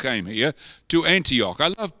 Paul came here to Antioch. I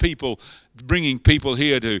love bringing people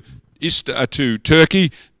here to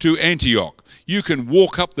Turkey, to Antioch. You can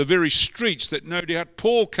walk up the very streets that no doubt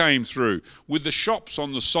Paul came through, with the shops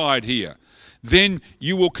on the side here. Then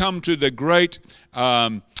you will come to the great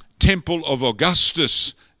temple of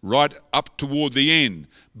Augustus right up toward the end.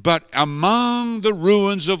 But among the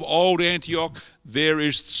ruins of old Antioch, there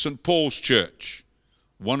is St. Paul's church.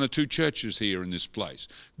 One or two churches here in this place.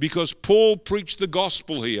 Because Paul preached the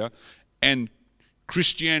gospel here, and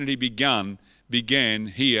Christianity began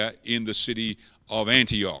here in the city of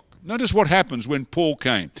Antioch. Notice what happens when Paul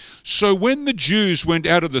came. So when the Jews went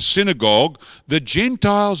out of the synagogue, the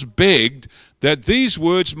Gentiles begged that these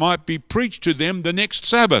words might be preached to them the next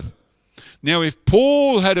Sabbath. Now, if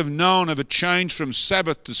Paul had have known of a change from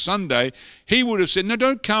Sabbath to Sunday, he would have said, no,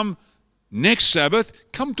 don't come next Sabbath,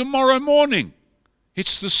 come tomorrow morning.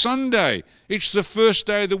 It's the Sunday. It's the first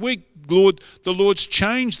day of the week. The Lord's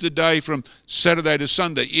changed the day from Saturday to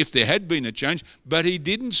Sunday, if there had been a change, but he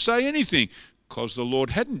didn't say anything, because the Lord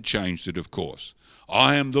hadn't changed it, of course.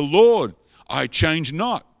 I am the Lord. I change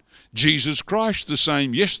not. Jesus Christ the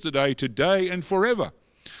same yesterday, today, and forever.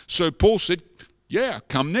 So Paul said, yeah,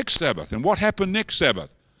 come next Sabbath. And what happened next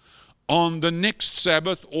Sabbath? On the next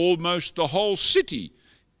Sabbath, almost the whole city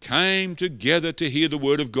came together to hear the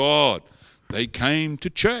word of God. They came to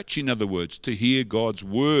church, in other words, to hear God's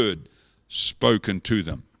word spoken to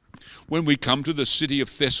them. When we come to the city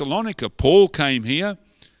of Thessalonica, Paul came here.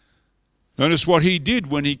 Notice what he did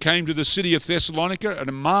when he came to the city of Thessalonica,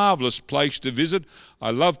 a marvelous place to visit.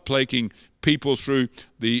 I love taking people through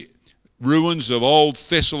the ruins of old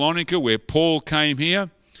Thessalonica where Paul came here.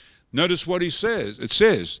 Notice what he says. It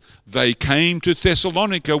says, they came to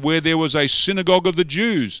Thessalonica where there was a synagogue of the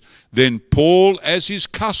Jews. Then Paul, as his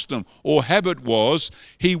custom or habit was,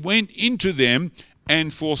 he went into them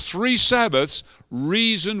and for 3 Sabbaths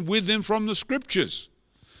reasoned with them from the Scriptures.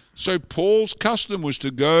 So Paul's custom was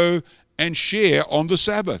to go and share on the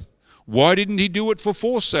Sabbath. Why didn't he do it for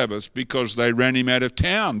 4 Sabbaths? Because they ran him out of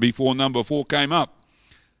town before number 4 came up.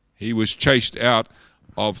 He was chased out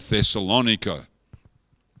of Thessalonica.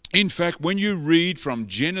 In fact, when you read from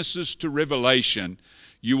Genesis to Revelation,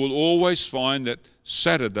 you will always find that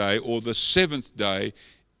Saturday, or the 7th day,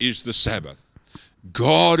 is the Sabbath.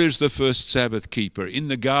 God is the first Sabbath keeper. In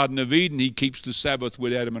the Garden of Eden, he keeps the Sabbath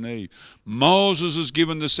with Adam and Eve. Moses is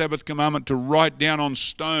given the Sabbath commandment to write down on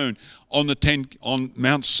stone on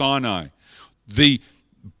Mount Sinai. The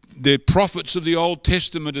prophets of the Old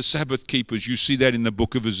Testament are Sabbath keepers. You see that in the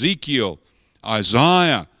book of Ezekiel,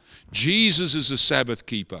 Isaiah. Jesus is a Sabbath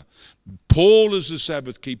keeper. Paul is a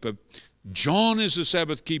Sabbath keeper. John is a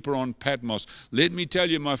Sabbath keeper on Patmos. Let me tell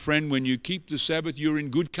you, my friend, when you keep the Sabbath, you're in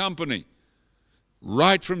good company.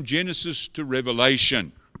 Right from Genesis to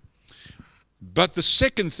Revelation. But the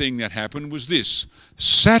second thing that happened was this.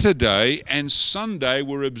 Saturday and Sunday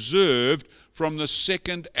were observed from the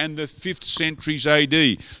 2nd and the 5th centuries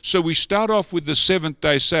AD. So we start off with the 7th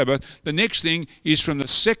day Sabbath. The next thing is from the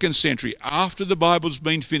 2nd century, after the Bible's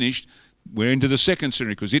been finished, We're into the 2nd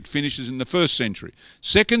century because it finishes in the 1st century.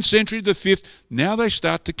 2nd century to the 5th, now they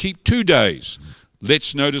start to keep 2 days.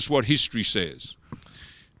 Let's notice what history says.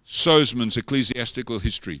 Sozeman's Ecclesiastical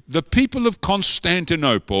History. The people of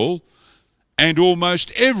Constantinople and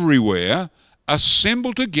almost everywhere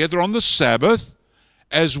assemble together on the Sabbath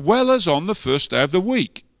as well as on the first day of the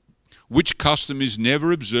week, which custom is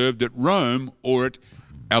never observed at Rome or at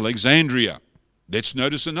Alexandria. Let's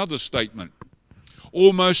notice another statement.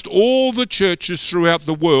 Almost all the churches throughout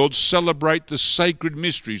the world celebrate the sacred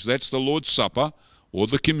mysteries, that's the Lord's Supper or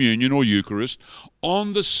the Communion or Eucharist,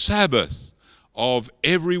 on the Sabbath of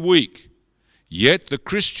every week. Yet the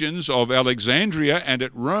Christians of Alexandria and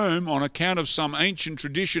at Rome, on account of some ancient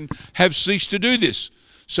tradition, have ceased to do this.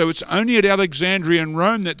 So it's only at Alexandria and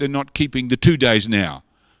Rome that they're not keeping the 2 days now.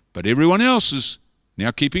 But everyone else is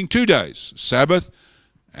now keeping 2 days, Sabbath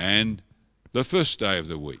and the first day of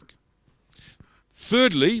the week.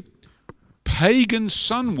 Thirdly, pagan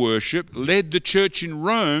sun worship led the church in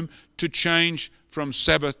Rome to change from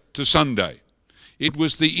Sabbath to Sunday. It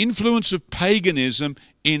was the influence of paganism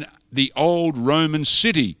in the old Roman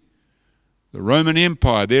city, the Roman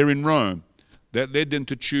Empire there in Rome, that led them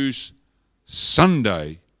to choose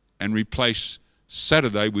Sunday and replace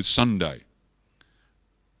Saturday with Sunday.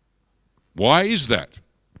 Why is that?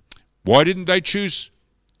 Why didn't they choose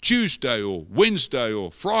Tuesday or Wednesday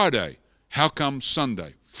or Friday? How come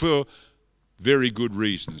Sunday? For very good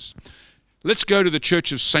reasons. Let's go to the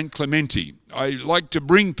Church of St. Clementi. I like to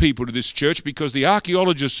bring people to this church because the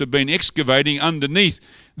archaeologists have been excavating underneath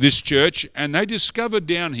this church and they discovered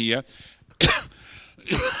down here,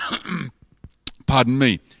 pardon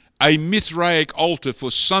me, a Mithraic altar for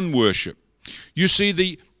sun worship. You see,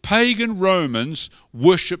 the pagan Romans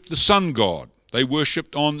worshipped the sun god. They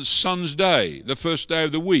worshipped on Sun's Day, the first day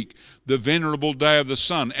of the week, the venerable day of the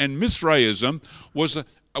sun. And Mithraism was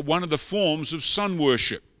one of the forms of sun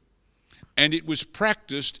worship. And it was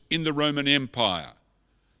practiced in the Roman Empire,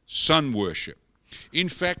 sun worship. In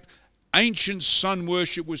fact, ancient sun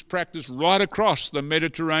worship was practiced right across the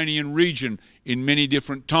Mediterranean region in many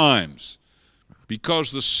different times,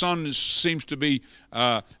 because the sun seems to be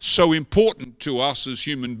so important to us as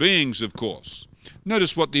human beings, of course.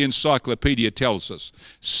 Notice what the encyclopedia tells us.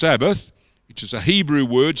 Sabbath, which is a Hebrew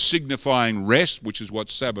word signifying rest, which is what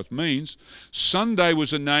Sabbath means. Sunday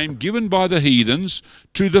was a name given by the heathens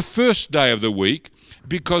to the first day of the week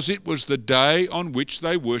because it was the day on which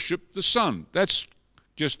they worshipped the sun. That's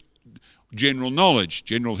just general knowledge,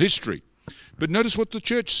 general history. But notice what the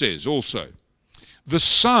church says also. The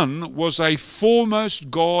sun was a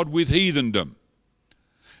foremost god with heathendom.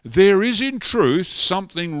 There is in truth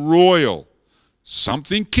something royal,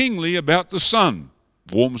 something kingly about the sun.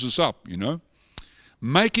 Warms us up, you know.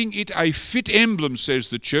 Making it a fit emblem, says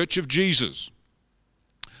the Church of Jesus,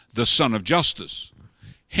 the Son of Justice.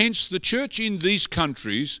 Hence the church in these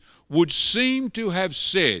countries would seem to have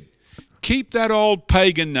said, keep that old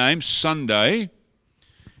pagan name, Sunday,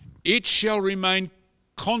 it shall remain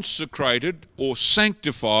consecrated or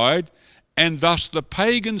sanctified, and thus the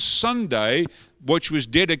pagan Sunday, which was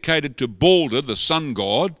dedicated to Balder, the sun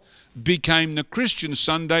god, became the Christian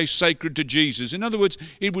Sunday sacred to Jesus. In other words,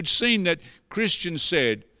 it would seem that Christians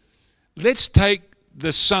said, let's take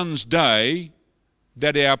the sun's day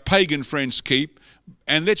that our pagan friends keep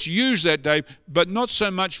and let's use that day, but not so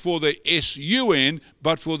much for the S-U-N,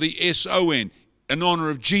 but for the S-O-N, in honor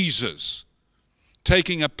of Jesus.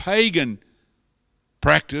 Taking a pagan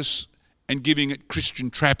practice and giving it Christian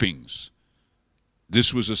trappings.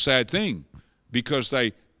 This was a sad thing because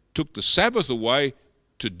they took the Sabbath away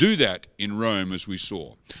to do that in Rome, as we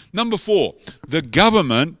saw. Number 4, the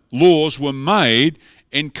government laws were made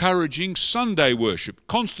encouraging Sunday worship.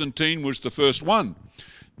 Constantine was the first one.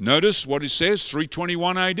 Notice what it says,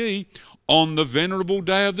 321 AD, on the venerable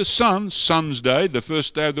day of the sun, Sun's Day, the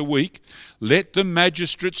first day of the week, let the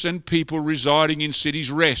magistrates and people residing in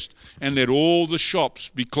cities rest, and let all the shops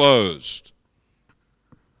be closed.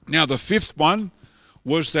 Now the 5th one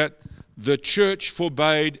was that the church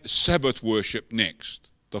forbade Sabbath worship next.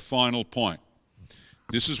 The final point.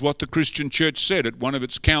 This is what the Christian church said at one of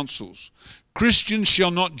its councils. Christians shall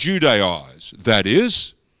not Judaize, that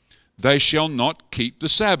is, they shall not keep the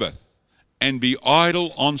Sabbath and be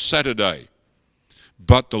idle on Saturday.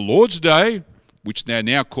 But the Lord's Day, which they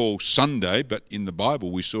now call Sunday, but in the Bible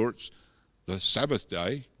we saw it's the Sabbath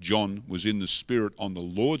day. John was in the Spirit on the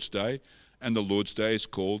Lord's Day, and the Lord's Day is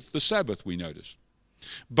called the Sabbath, we noticed.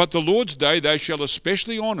 But the Lord's Day they shall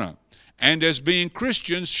especially honour, and as being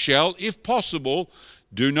Christians shall, if possible,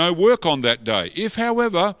 do no work on that day. If,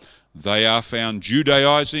 however, they are found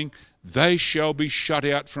Judaizing, they shall be shut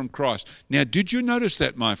out from Christ. Now, did you notice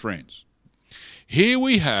that, my friends? Here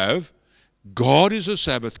we have God is a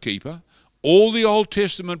Sabbath keeper. All the Old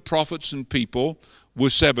Testament prophets and people were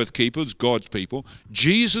Sabbath keepers, God's people.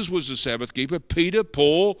 Jesus was a Sabbath keeper. Peter,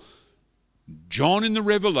 Paul, John in the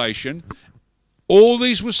Revelation, all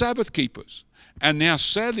these were Sabbath keepers. And now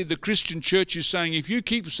sadly the Christian church is saying if you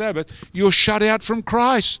keep Sabbath, you're shut out from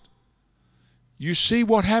Christ. You see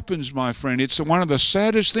what happens, my friend. It's one of the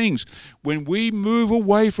saddest things. When we move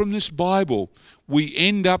away from this Bible, we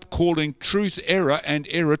end up calling truth error and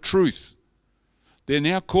error truth. They're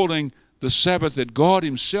now calling the Sabbath that God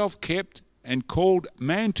himself kept and called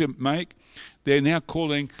man to make, they're now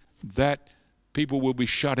calling that people will be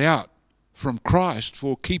shut out from Christ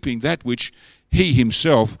for keeping that which he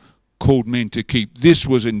himself called men to keep. This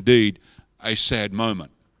was indeed a sad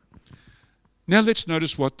moment. Now let's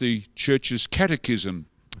notice what the church's catechism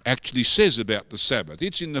actually says about the Sabbath.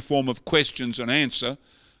 It's in the form of questions and answer,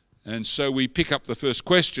 and so we pick up the first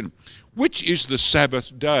question. Which is the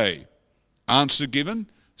Sabbath day? Answer given,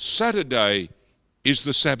 Saturday is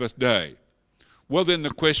the Sabbath day. Well, then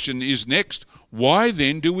the question is next, why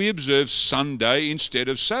then do we observe Sunday instead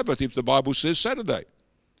of Sabbath if the Bible says Saturday?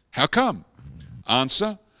 How come?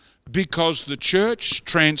 Answer, because the church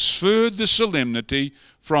transferred the solemnity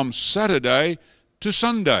from Saturday to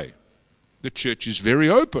Sunday. The church is very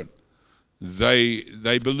open. They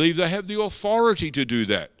believe they have the authority to do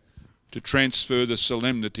that, to transfer the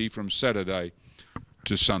solemnity from Saturday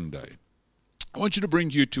to Sunday. I want you to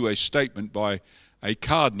bring you to a statement by a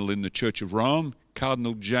cardinal in the Church of Rome,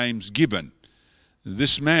 Cardinal James Gibbon.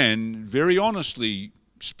 This man very honestly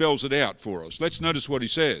spells it out for us. Let's notice what he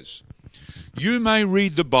says. You may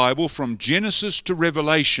read the Bible from Genesis to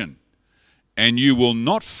Revelation, and you will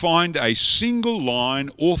not find a single line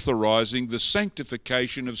authorizing the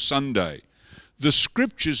sanctification of Sunday. The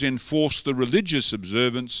Scriptures enforce the religious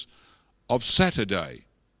observance of Saturday.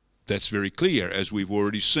 That's very clear, as we've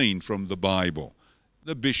already seen from the Bible.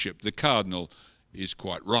 The bishop, the cardinal, is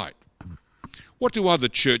quite right. What do other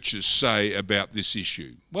churches say about this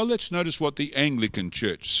issue? Well, let's notice what the Anglican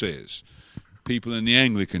Church says. People in the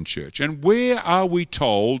Anglican Church. And where are we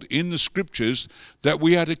told in the Scriptures that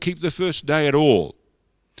we are to keep the first day at all?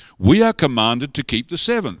 We are commanded to keep the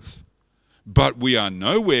seventh, but we are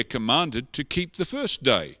nowhere commanded to keep the first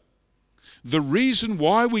day. The reason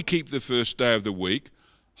why we keep the first day of the week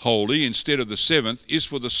holy instead of the seventh is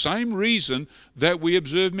for the same reason that we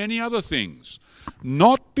observe many other things.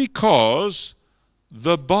 Not because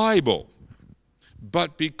the Bible,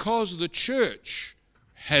 but because the church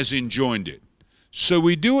has enjoined it. So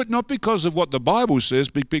we do it not because of what the Bible says,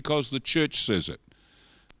 but because the church says it.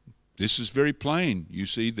 This is very plain. You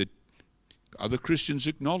see that other Christians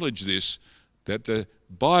acknowledge this, that the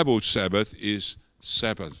Bible Sabbath is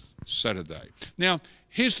Saturday. Now,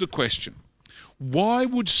 here's the question. Why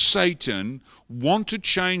would Satan want to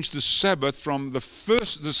change the Sabbath from the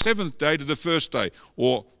seventh day to the first day,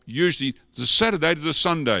 or usually the Saturday to the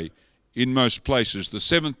Sunday in most places, the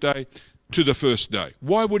seventh day to the first day?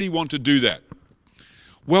 Why would he want to do that?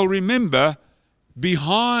 Well, remember,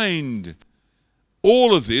 behind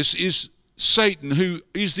all of this is Satan, who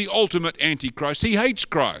is the ultimate Antichrist. He hates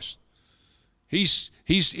Christ.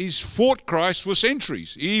 He's fought Christ for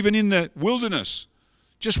centuries, even in the wilderness.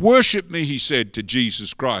 Just worship me, he said to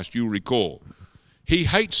Jesus Christ, you'll recall. He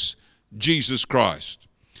hates Jesus Christ.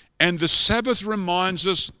 And the Sabbath reminds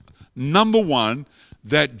us, number one,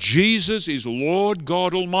 that Jesus is Lord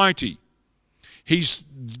God Almighty. He's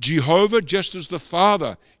Jehovah just as the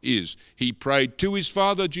Father is. He prayed to his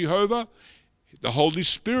Father, Jehovah. The Holy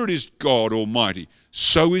Spirit is God Almighty.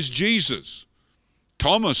 So is Jesus.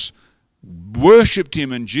 Thomas worshipped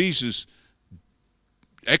him, and Jesus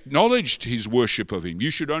acknowledged his worship of him.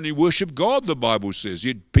 You should only worship God, the Bible says.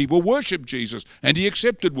 Yet people worship Jesus, and he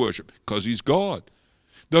accepted worship because he's God.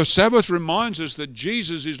 The Sabbath reminds us that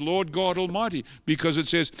Jesus is Lord God Almighty, because it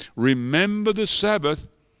says, remember the Sabbath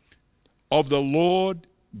of the Lord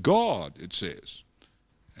God, it says.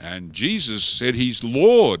 And Jesus said he's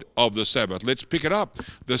Lord of the Sabbath. Let's pick it up.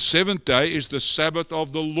 The seventh day is the Sabbath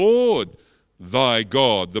of the Lord thy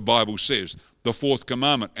God, the Bible says, the fourth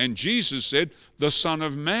commandment. And Jesus said, the Son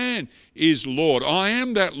of Man is Lord. I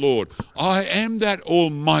am that Lord. I am that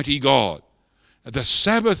Almighty God. The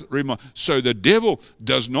Sabbath reminds. So the devil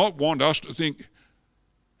does not want us to think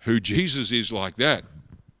who Jesus is like that.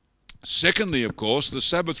 Secondly, of course, the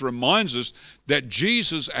Sabbath reminds us that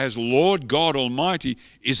Jesus as Lord God Almighty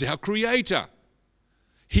is our Creator.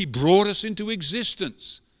 He brought us into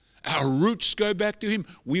existence. Our roots go back to him.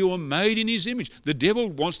 We were made in his image. The devil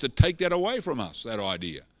wants to take that away from us, that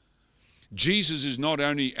idea. Jesus is not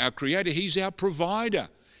only our Creator, he's our provider.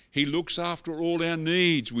 He looks after all our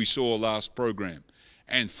needs, we saw last program.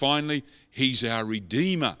 And finally, he's our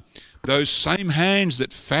Redeemer. Those same hands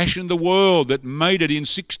that fashioned the world, that made it in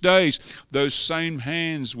 6 days, those same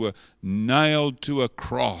hands were nailed to a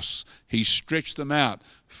cross. He stretched them out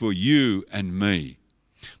for you and me.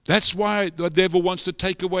 That's why the devil wants to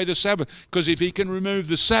take away the Sabbath, because if he can remove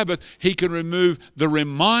the Sabbath, he can remove the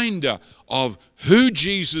reminder of who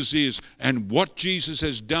Jesus is and what Jesus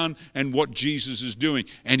has done and what Jesus is doing.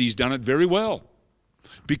 And he's done it very well.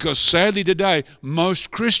 Because sadly today,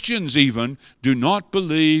 most Christians even do not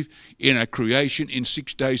believe in a creation in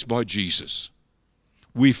 6 days by Jesus.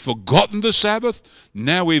 We've forgotten the Sabbath,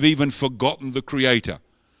 now we've even forgotten the Creator.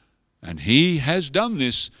 And he has done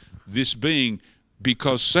this being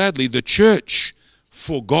because sadly the church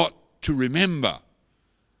forgot to remember.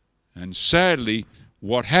 And sadly,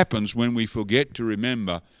 what happens when we forget to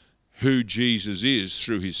remember who Jesus is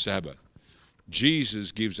through his Sabbath?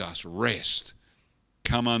 Jesus gives us rest.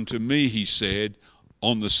 Come unto me, he said.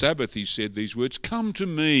 On the Sabbath he said these words, come to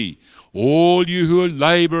me, all you who are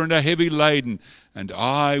labor and are heavy laden, and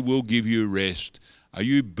I will give you rest. Are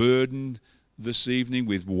you burdened this evening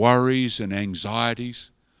with worries and anxieties?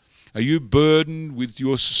 Are you burdened with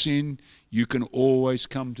your sin? You can always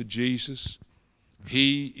come to Jesus.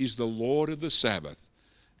 He is the Lord of the Sabbath,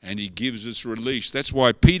 and he gives us release. That's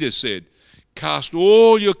why Peter said, cast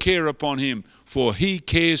all your care upon him, for he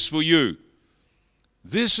cares for you.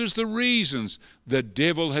 This is the reasons the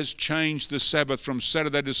devil has changed the Sabbath from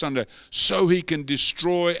Saturday to Sunday, so he can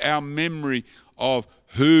destroy our memory of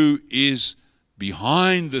who is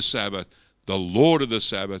behind the Sabbath, the Lord of the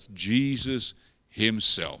Sabbath, Jesus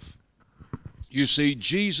himself. You see,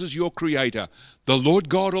 Jesus, your Creator, the Lord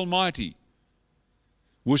God Almighty,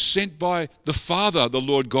 was sent by the Father, the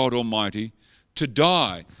Lord God Almighty, to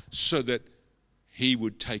die so that he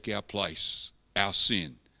would take our place, our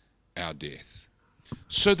sin, our death.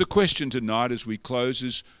 So the question tonight as we close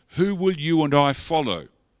is, who will you and I follow?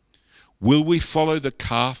 Will we follow the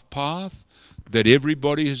calf path that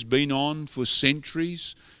everybody has been on for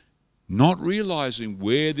centuries, not realizing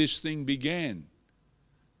where this thing began?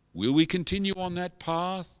 Will we continue on that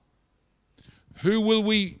path? Who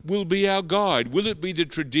will be our guide? Will it be the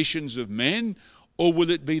traditions of men, or will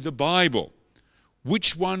it be the Bible?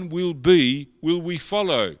 Which one will we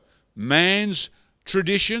follow? Man's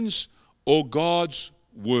traditions or God's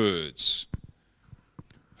words?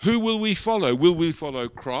 Who will we follow? Will we follow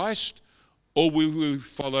Christ, or will we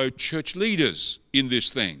follow church leaders in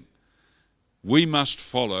this thing? We must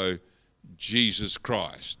follow Jesus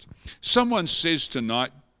Christ. Someone says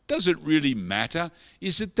tonight, does it really matter?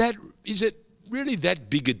 Is it really that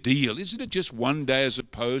big a deal? Isn't it just one day as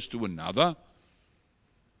opposed to another?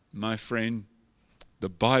 My friend, the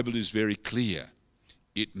Bible is very clear.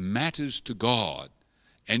 It matters to God.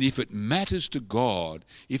 And if it matters to God,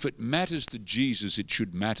 if it matters to Jesus, it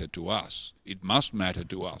should matter to us. It must matter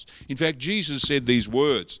to us. In fact, Jesus said these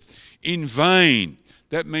words, in vain.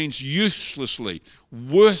 That means uselessly,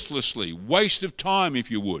 worthlessly, waste of time,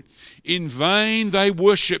 if you would. In vain they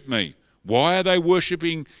worship me. Why are they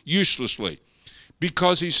worshipping uselessly?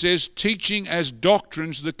 Because he says, teaching as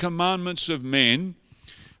doctrines the commandments of men,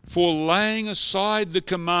 for laying aside the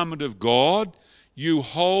commandment of God, you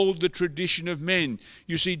hold the tradition of men.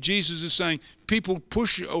 You see, Jesus is saying people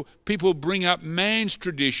bring up man's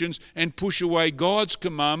traditions and push away God's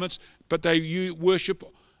commandments, but they worship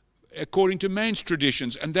according to man's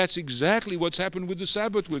traditions. And that's exactly what's happened with the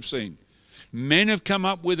Sabbath we've seen. Men have come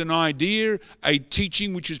up with an idea, a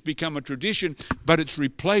teaching which has become a tradition, but it's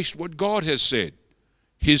replaced what God has said,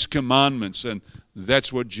 his commandments, and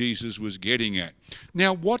that's what Jesus was getting at.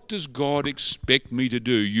 Now, what does God expect me to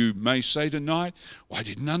do? You may say tonight, well, I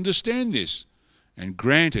didn't understand this. And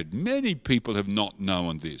granted, many people have not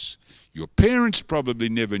known this. Your parents probably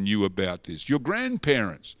never knew about this. Your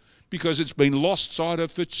grandparents, because it's been lost sight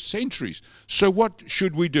of for centuries. So what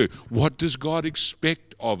should we do? What does God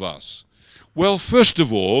expect of us? Well, first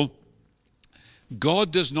of all,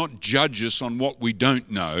 God does not judge us on what we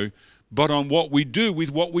don't know, but on what we do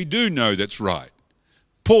with what we do know that's right.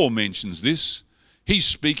 Paul mentions this. He's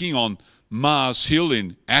speaking on Mars Hill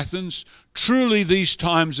in Athens. Truly these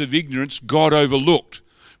times of ignorance God overlooked,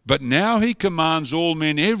 but now he commands all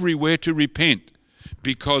men everywhere to repent,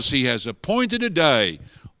 because he has appointed a day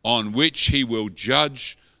on which he will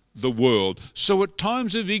judge the world. So at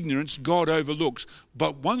times of ignorance God overlooks,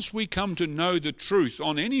 but once we come to know the truth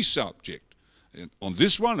on any subject, on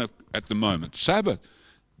this one at the moment, Sabbath,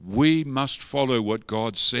 we must follow what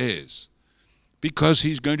God says, because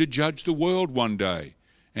he's going to judge the world one day,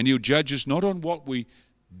 and he'll judge us not on what we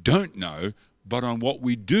don't know, but on what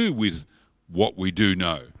we do with what we do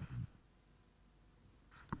know.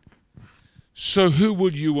 So who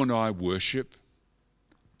will you and I worship?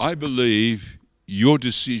 I believe your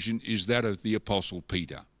decision is that of the Apostle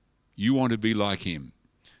Peter. You want to be like him.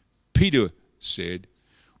 Peter said,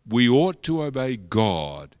 we ought to obey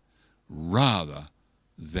God rather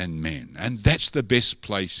than men. And that's the best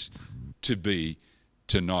place to be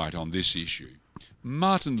tonight on this issue.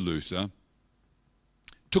 Martin Luther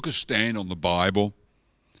took a stand on the Bible.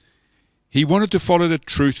 He wanted to follow the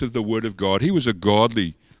truth of the Word of God. He was a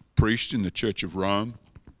godly priest in the Church of Rome,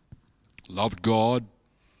 loved God,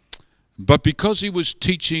 but because he was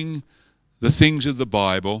teaching the things of the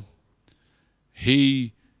Bible,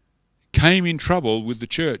 he came in trouble with the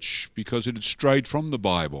church because it had strayed from the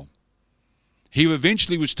Bible. He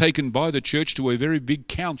eventually was taken by the church to a very big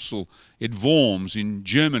council at Worms in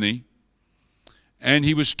Germany, and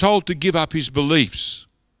he was told to give up his beliefs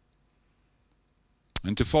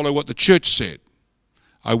and to follow what the church said.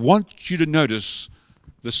 I want you to notice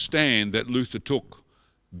the stand that Luther took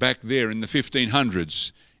back there in the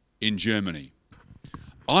 1500s in Germany.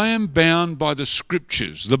 I am bound by the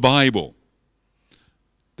scriptures, the Bible,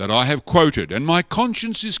 that I have quoted, and my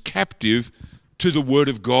conscience is captive to the Word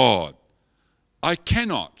of God. I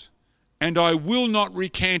cannot and I will not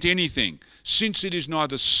recant anything, since it is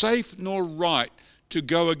neither safe nor right to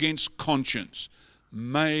go against conscience.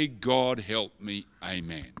 May God help me.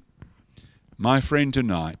 Amen. My friend,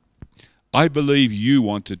 tonight, I believe you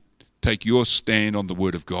want to take your stand on the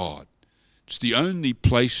Word of God. It's the only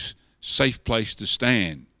place, safe place to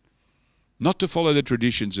stand. Not to follow the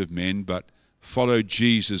traditions of men, but follow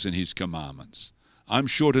Jesus and his commandments. I'm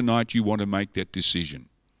sure tonight you want to make that decision.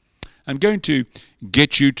 I'm going to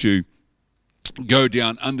get you to go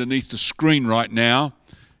down underneath the screen right now.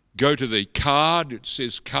 Go to the card. It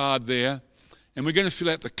says card there. And we're going to fill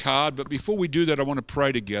out the card. But before we do that, I want to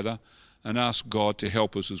pray together and ask God to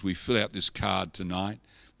help us as we fill out this card tonight.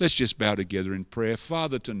 Let's just bow together in prayer.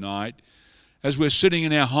 Father, tonight, as we're sitting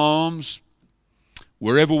in our homes,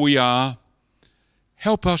 wherever we are,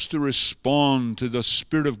 help us to respond to the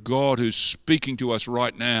Spirit of God who's speaking to us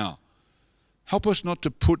right now. Help us not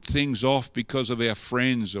to put things off because of our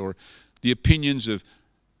friends or the opinions of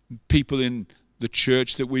people in the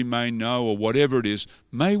church that we may know or whatever it is.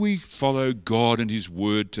 May we follow God and his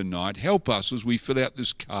word tonight. Help us as we fill out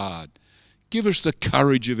this card. Give us the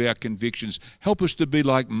courage of our convictions. Help us to be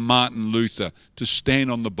like Martin Luther, to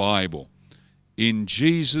stand on the Bible. In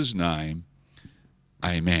Jesus' name,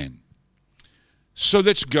 amen. So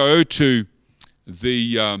let's go to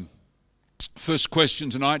the first question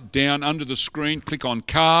tonight. Down under the screen, click on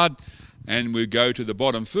card, and we'll go to the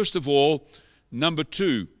bottom. First of all, number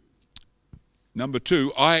two,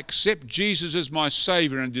 I accept Jesus as my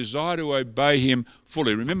Saviour and desire to obey him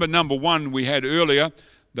fully. Remember number one we had earlier,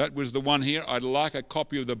 that was the one here. I'd like a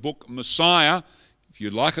copy of the book Messiah. If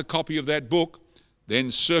you'd like a copy of that book, then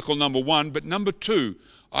circle number one. But number two,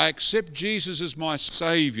 I accept Jesus as my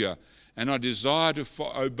Saviour and I desire to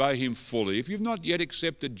obey him fully. If you've not yet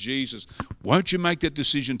accepted Jesus, won't you make that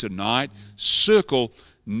decision tonight? Circle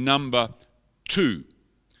number two.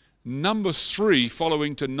 Number three,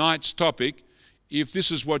 following tonight's topic, if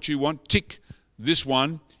this is what you want, tick this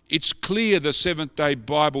one. It's clear the seventh-day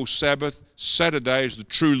Bible Sabbath, Saturday, is the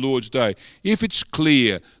true Lord's Day. If it's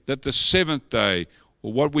clear that the seventh day,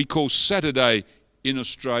 or what we call Saturday in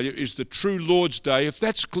Australia, is the true Lord's Day, if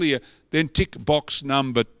that's clear, then tick box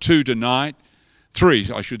number two tonight. Three,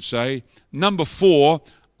 I should say. Number four,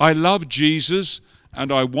 I love Jesus and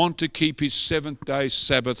I want to keep his seventh-day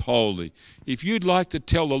Sabbath holy. If you'd like to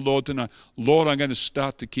tell the Lord tonight, Lord, I'm going to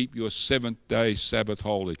start to keep your seventh-day Sabbath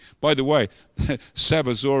holy. By the way,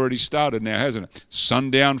 Sabbath's already started now, hasn't it?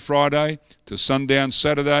 Sundown Friday to sundown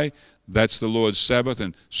Saturday, that's the Lord's Sabbath.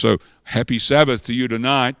 And so happy Sabbath to you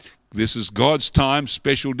tonight. This is God's time,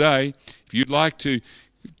 special day. If you'd like to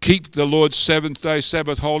keep the Lord's seventh-day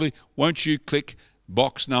Sabbath holy, won't you click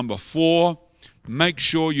box number 4? Make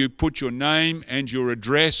sure you put your name and your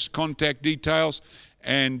address, contact details,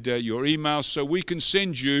 and your email so we can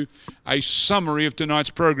send you a summary of tonight's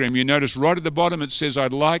program. You notice right at the bottom it says,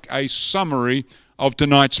 I'd like a summary of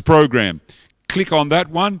tonight's program. Click on that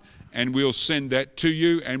one and we'll send that to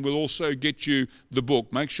you, and we'll also get you the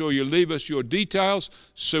book. Make sure you leave us your details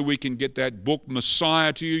so we can get that book,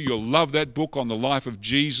 Messiah, to you. You'll love that book on the life of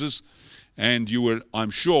Jesus, and you will, I'm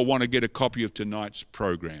sure, want to get a copy of tonight's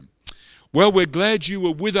program. Well, we're glad you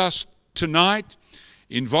were with us tonight.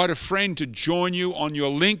 Invite a friend to join you on your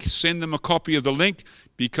link. Send them a copy of the link,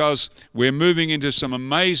 because we're moving into some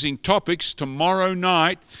amazing topics. Tomorrow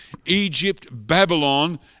night, Egypt,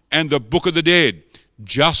 Babylon, and the Book of the Dead.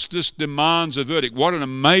 Justice demands a verdict. What an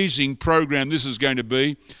amazing program this is going to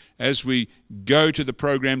be as we go to the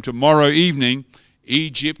program tomorrow evening,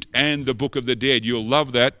 Egypt and the Book of the Dead. You'll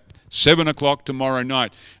love that. 7 o'clock tomorrow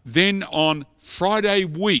night. Then on Friday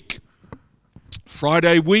week,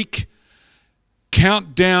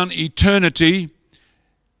 Countdown Eternity,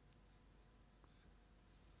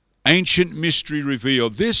 Ancient Mystery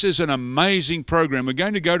Revealed. This is an amazing program. We're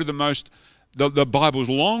going to go to the Bible's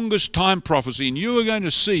longest time prophecy, and you are going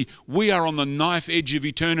to see we are on the knife edge of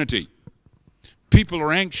eternity. People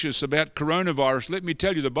are anxious about coronavirus. Let me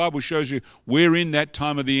tell you, the Bible shows you we're in that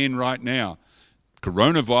time of the end right now.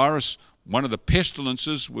 Coronavirus, one of the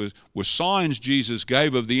pestilences, were signs Jesus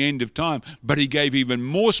gave of the end of time, but he gave even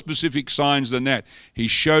more specific signs than that. He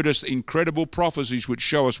showed us incredible prophecies which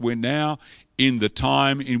show us we're now in the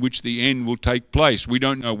time in which the end will take place. We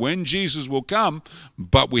don't know when Jesus will come,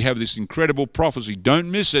 but we have this incredible prophecy.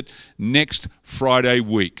 Don't miss it next Friday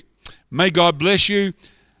week. May God bless you.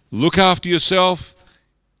 Look after yourself.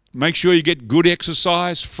 Make sure you get good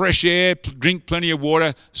exercise, fresh air, drink plenty of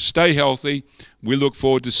water, stay healthy. We look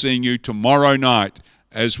forward to seeing you tomorrow night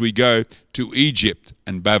as we go to Egypt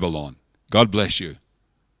and Babylon. God bless you.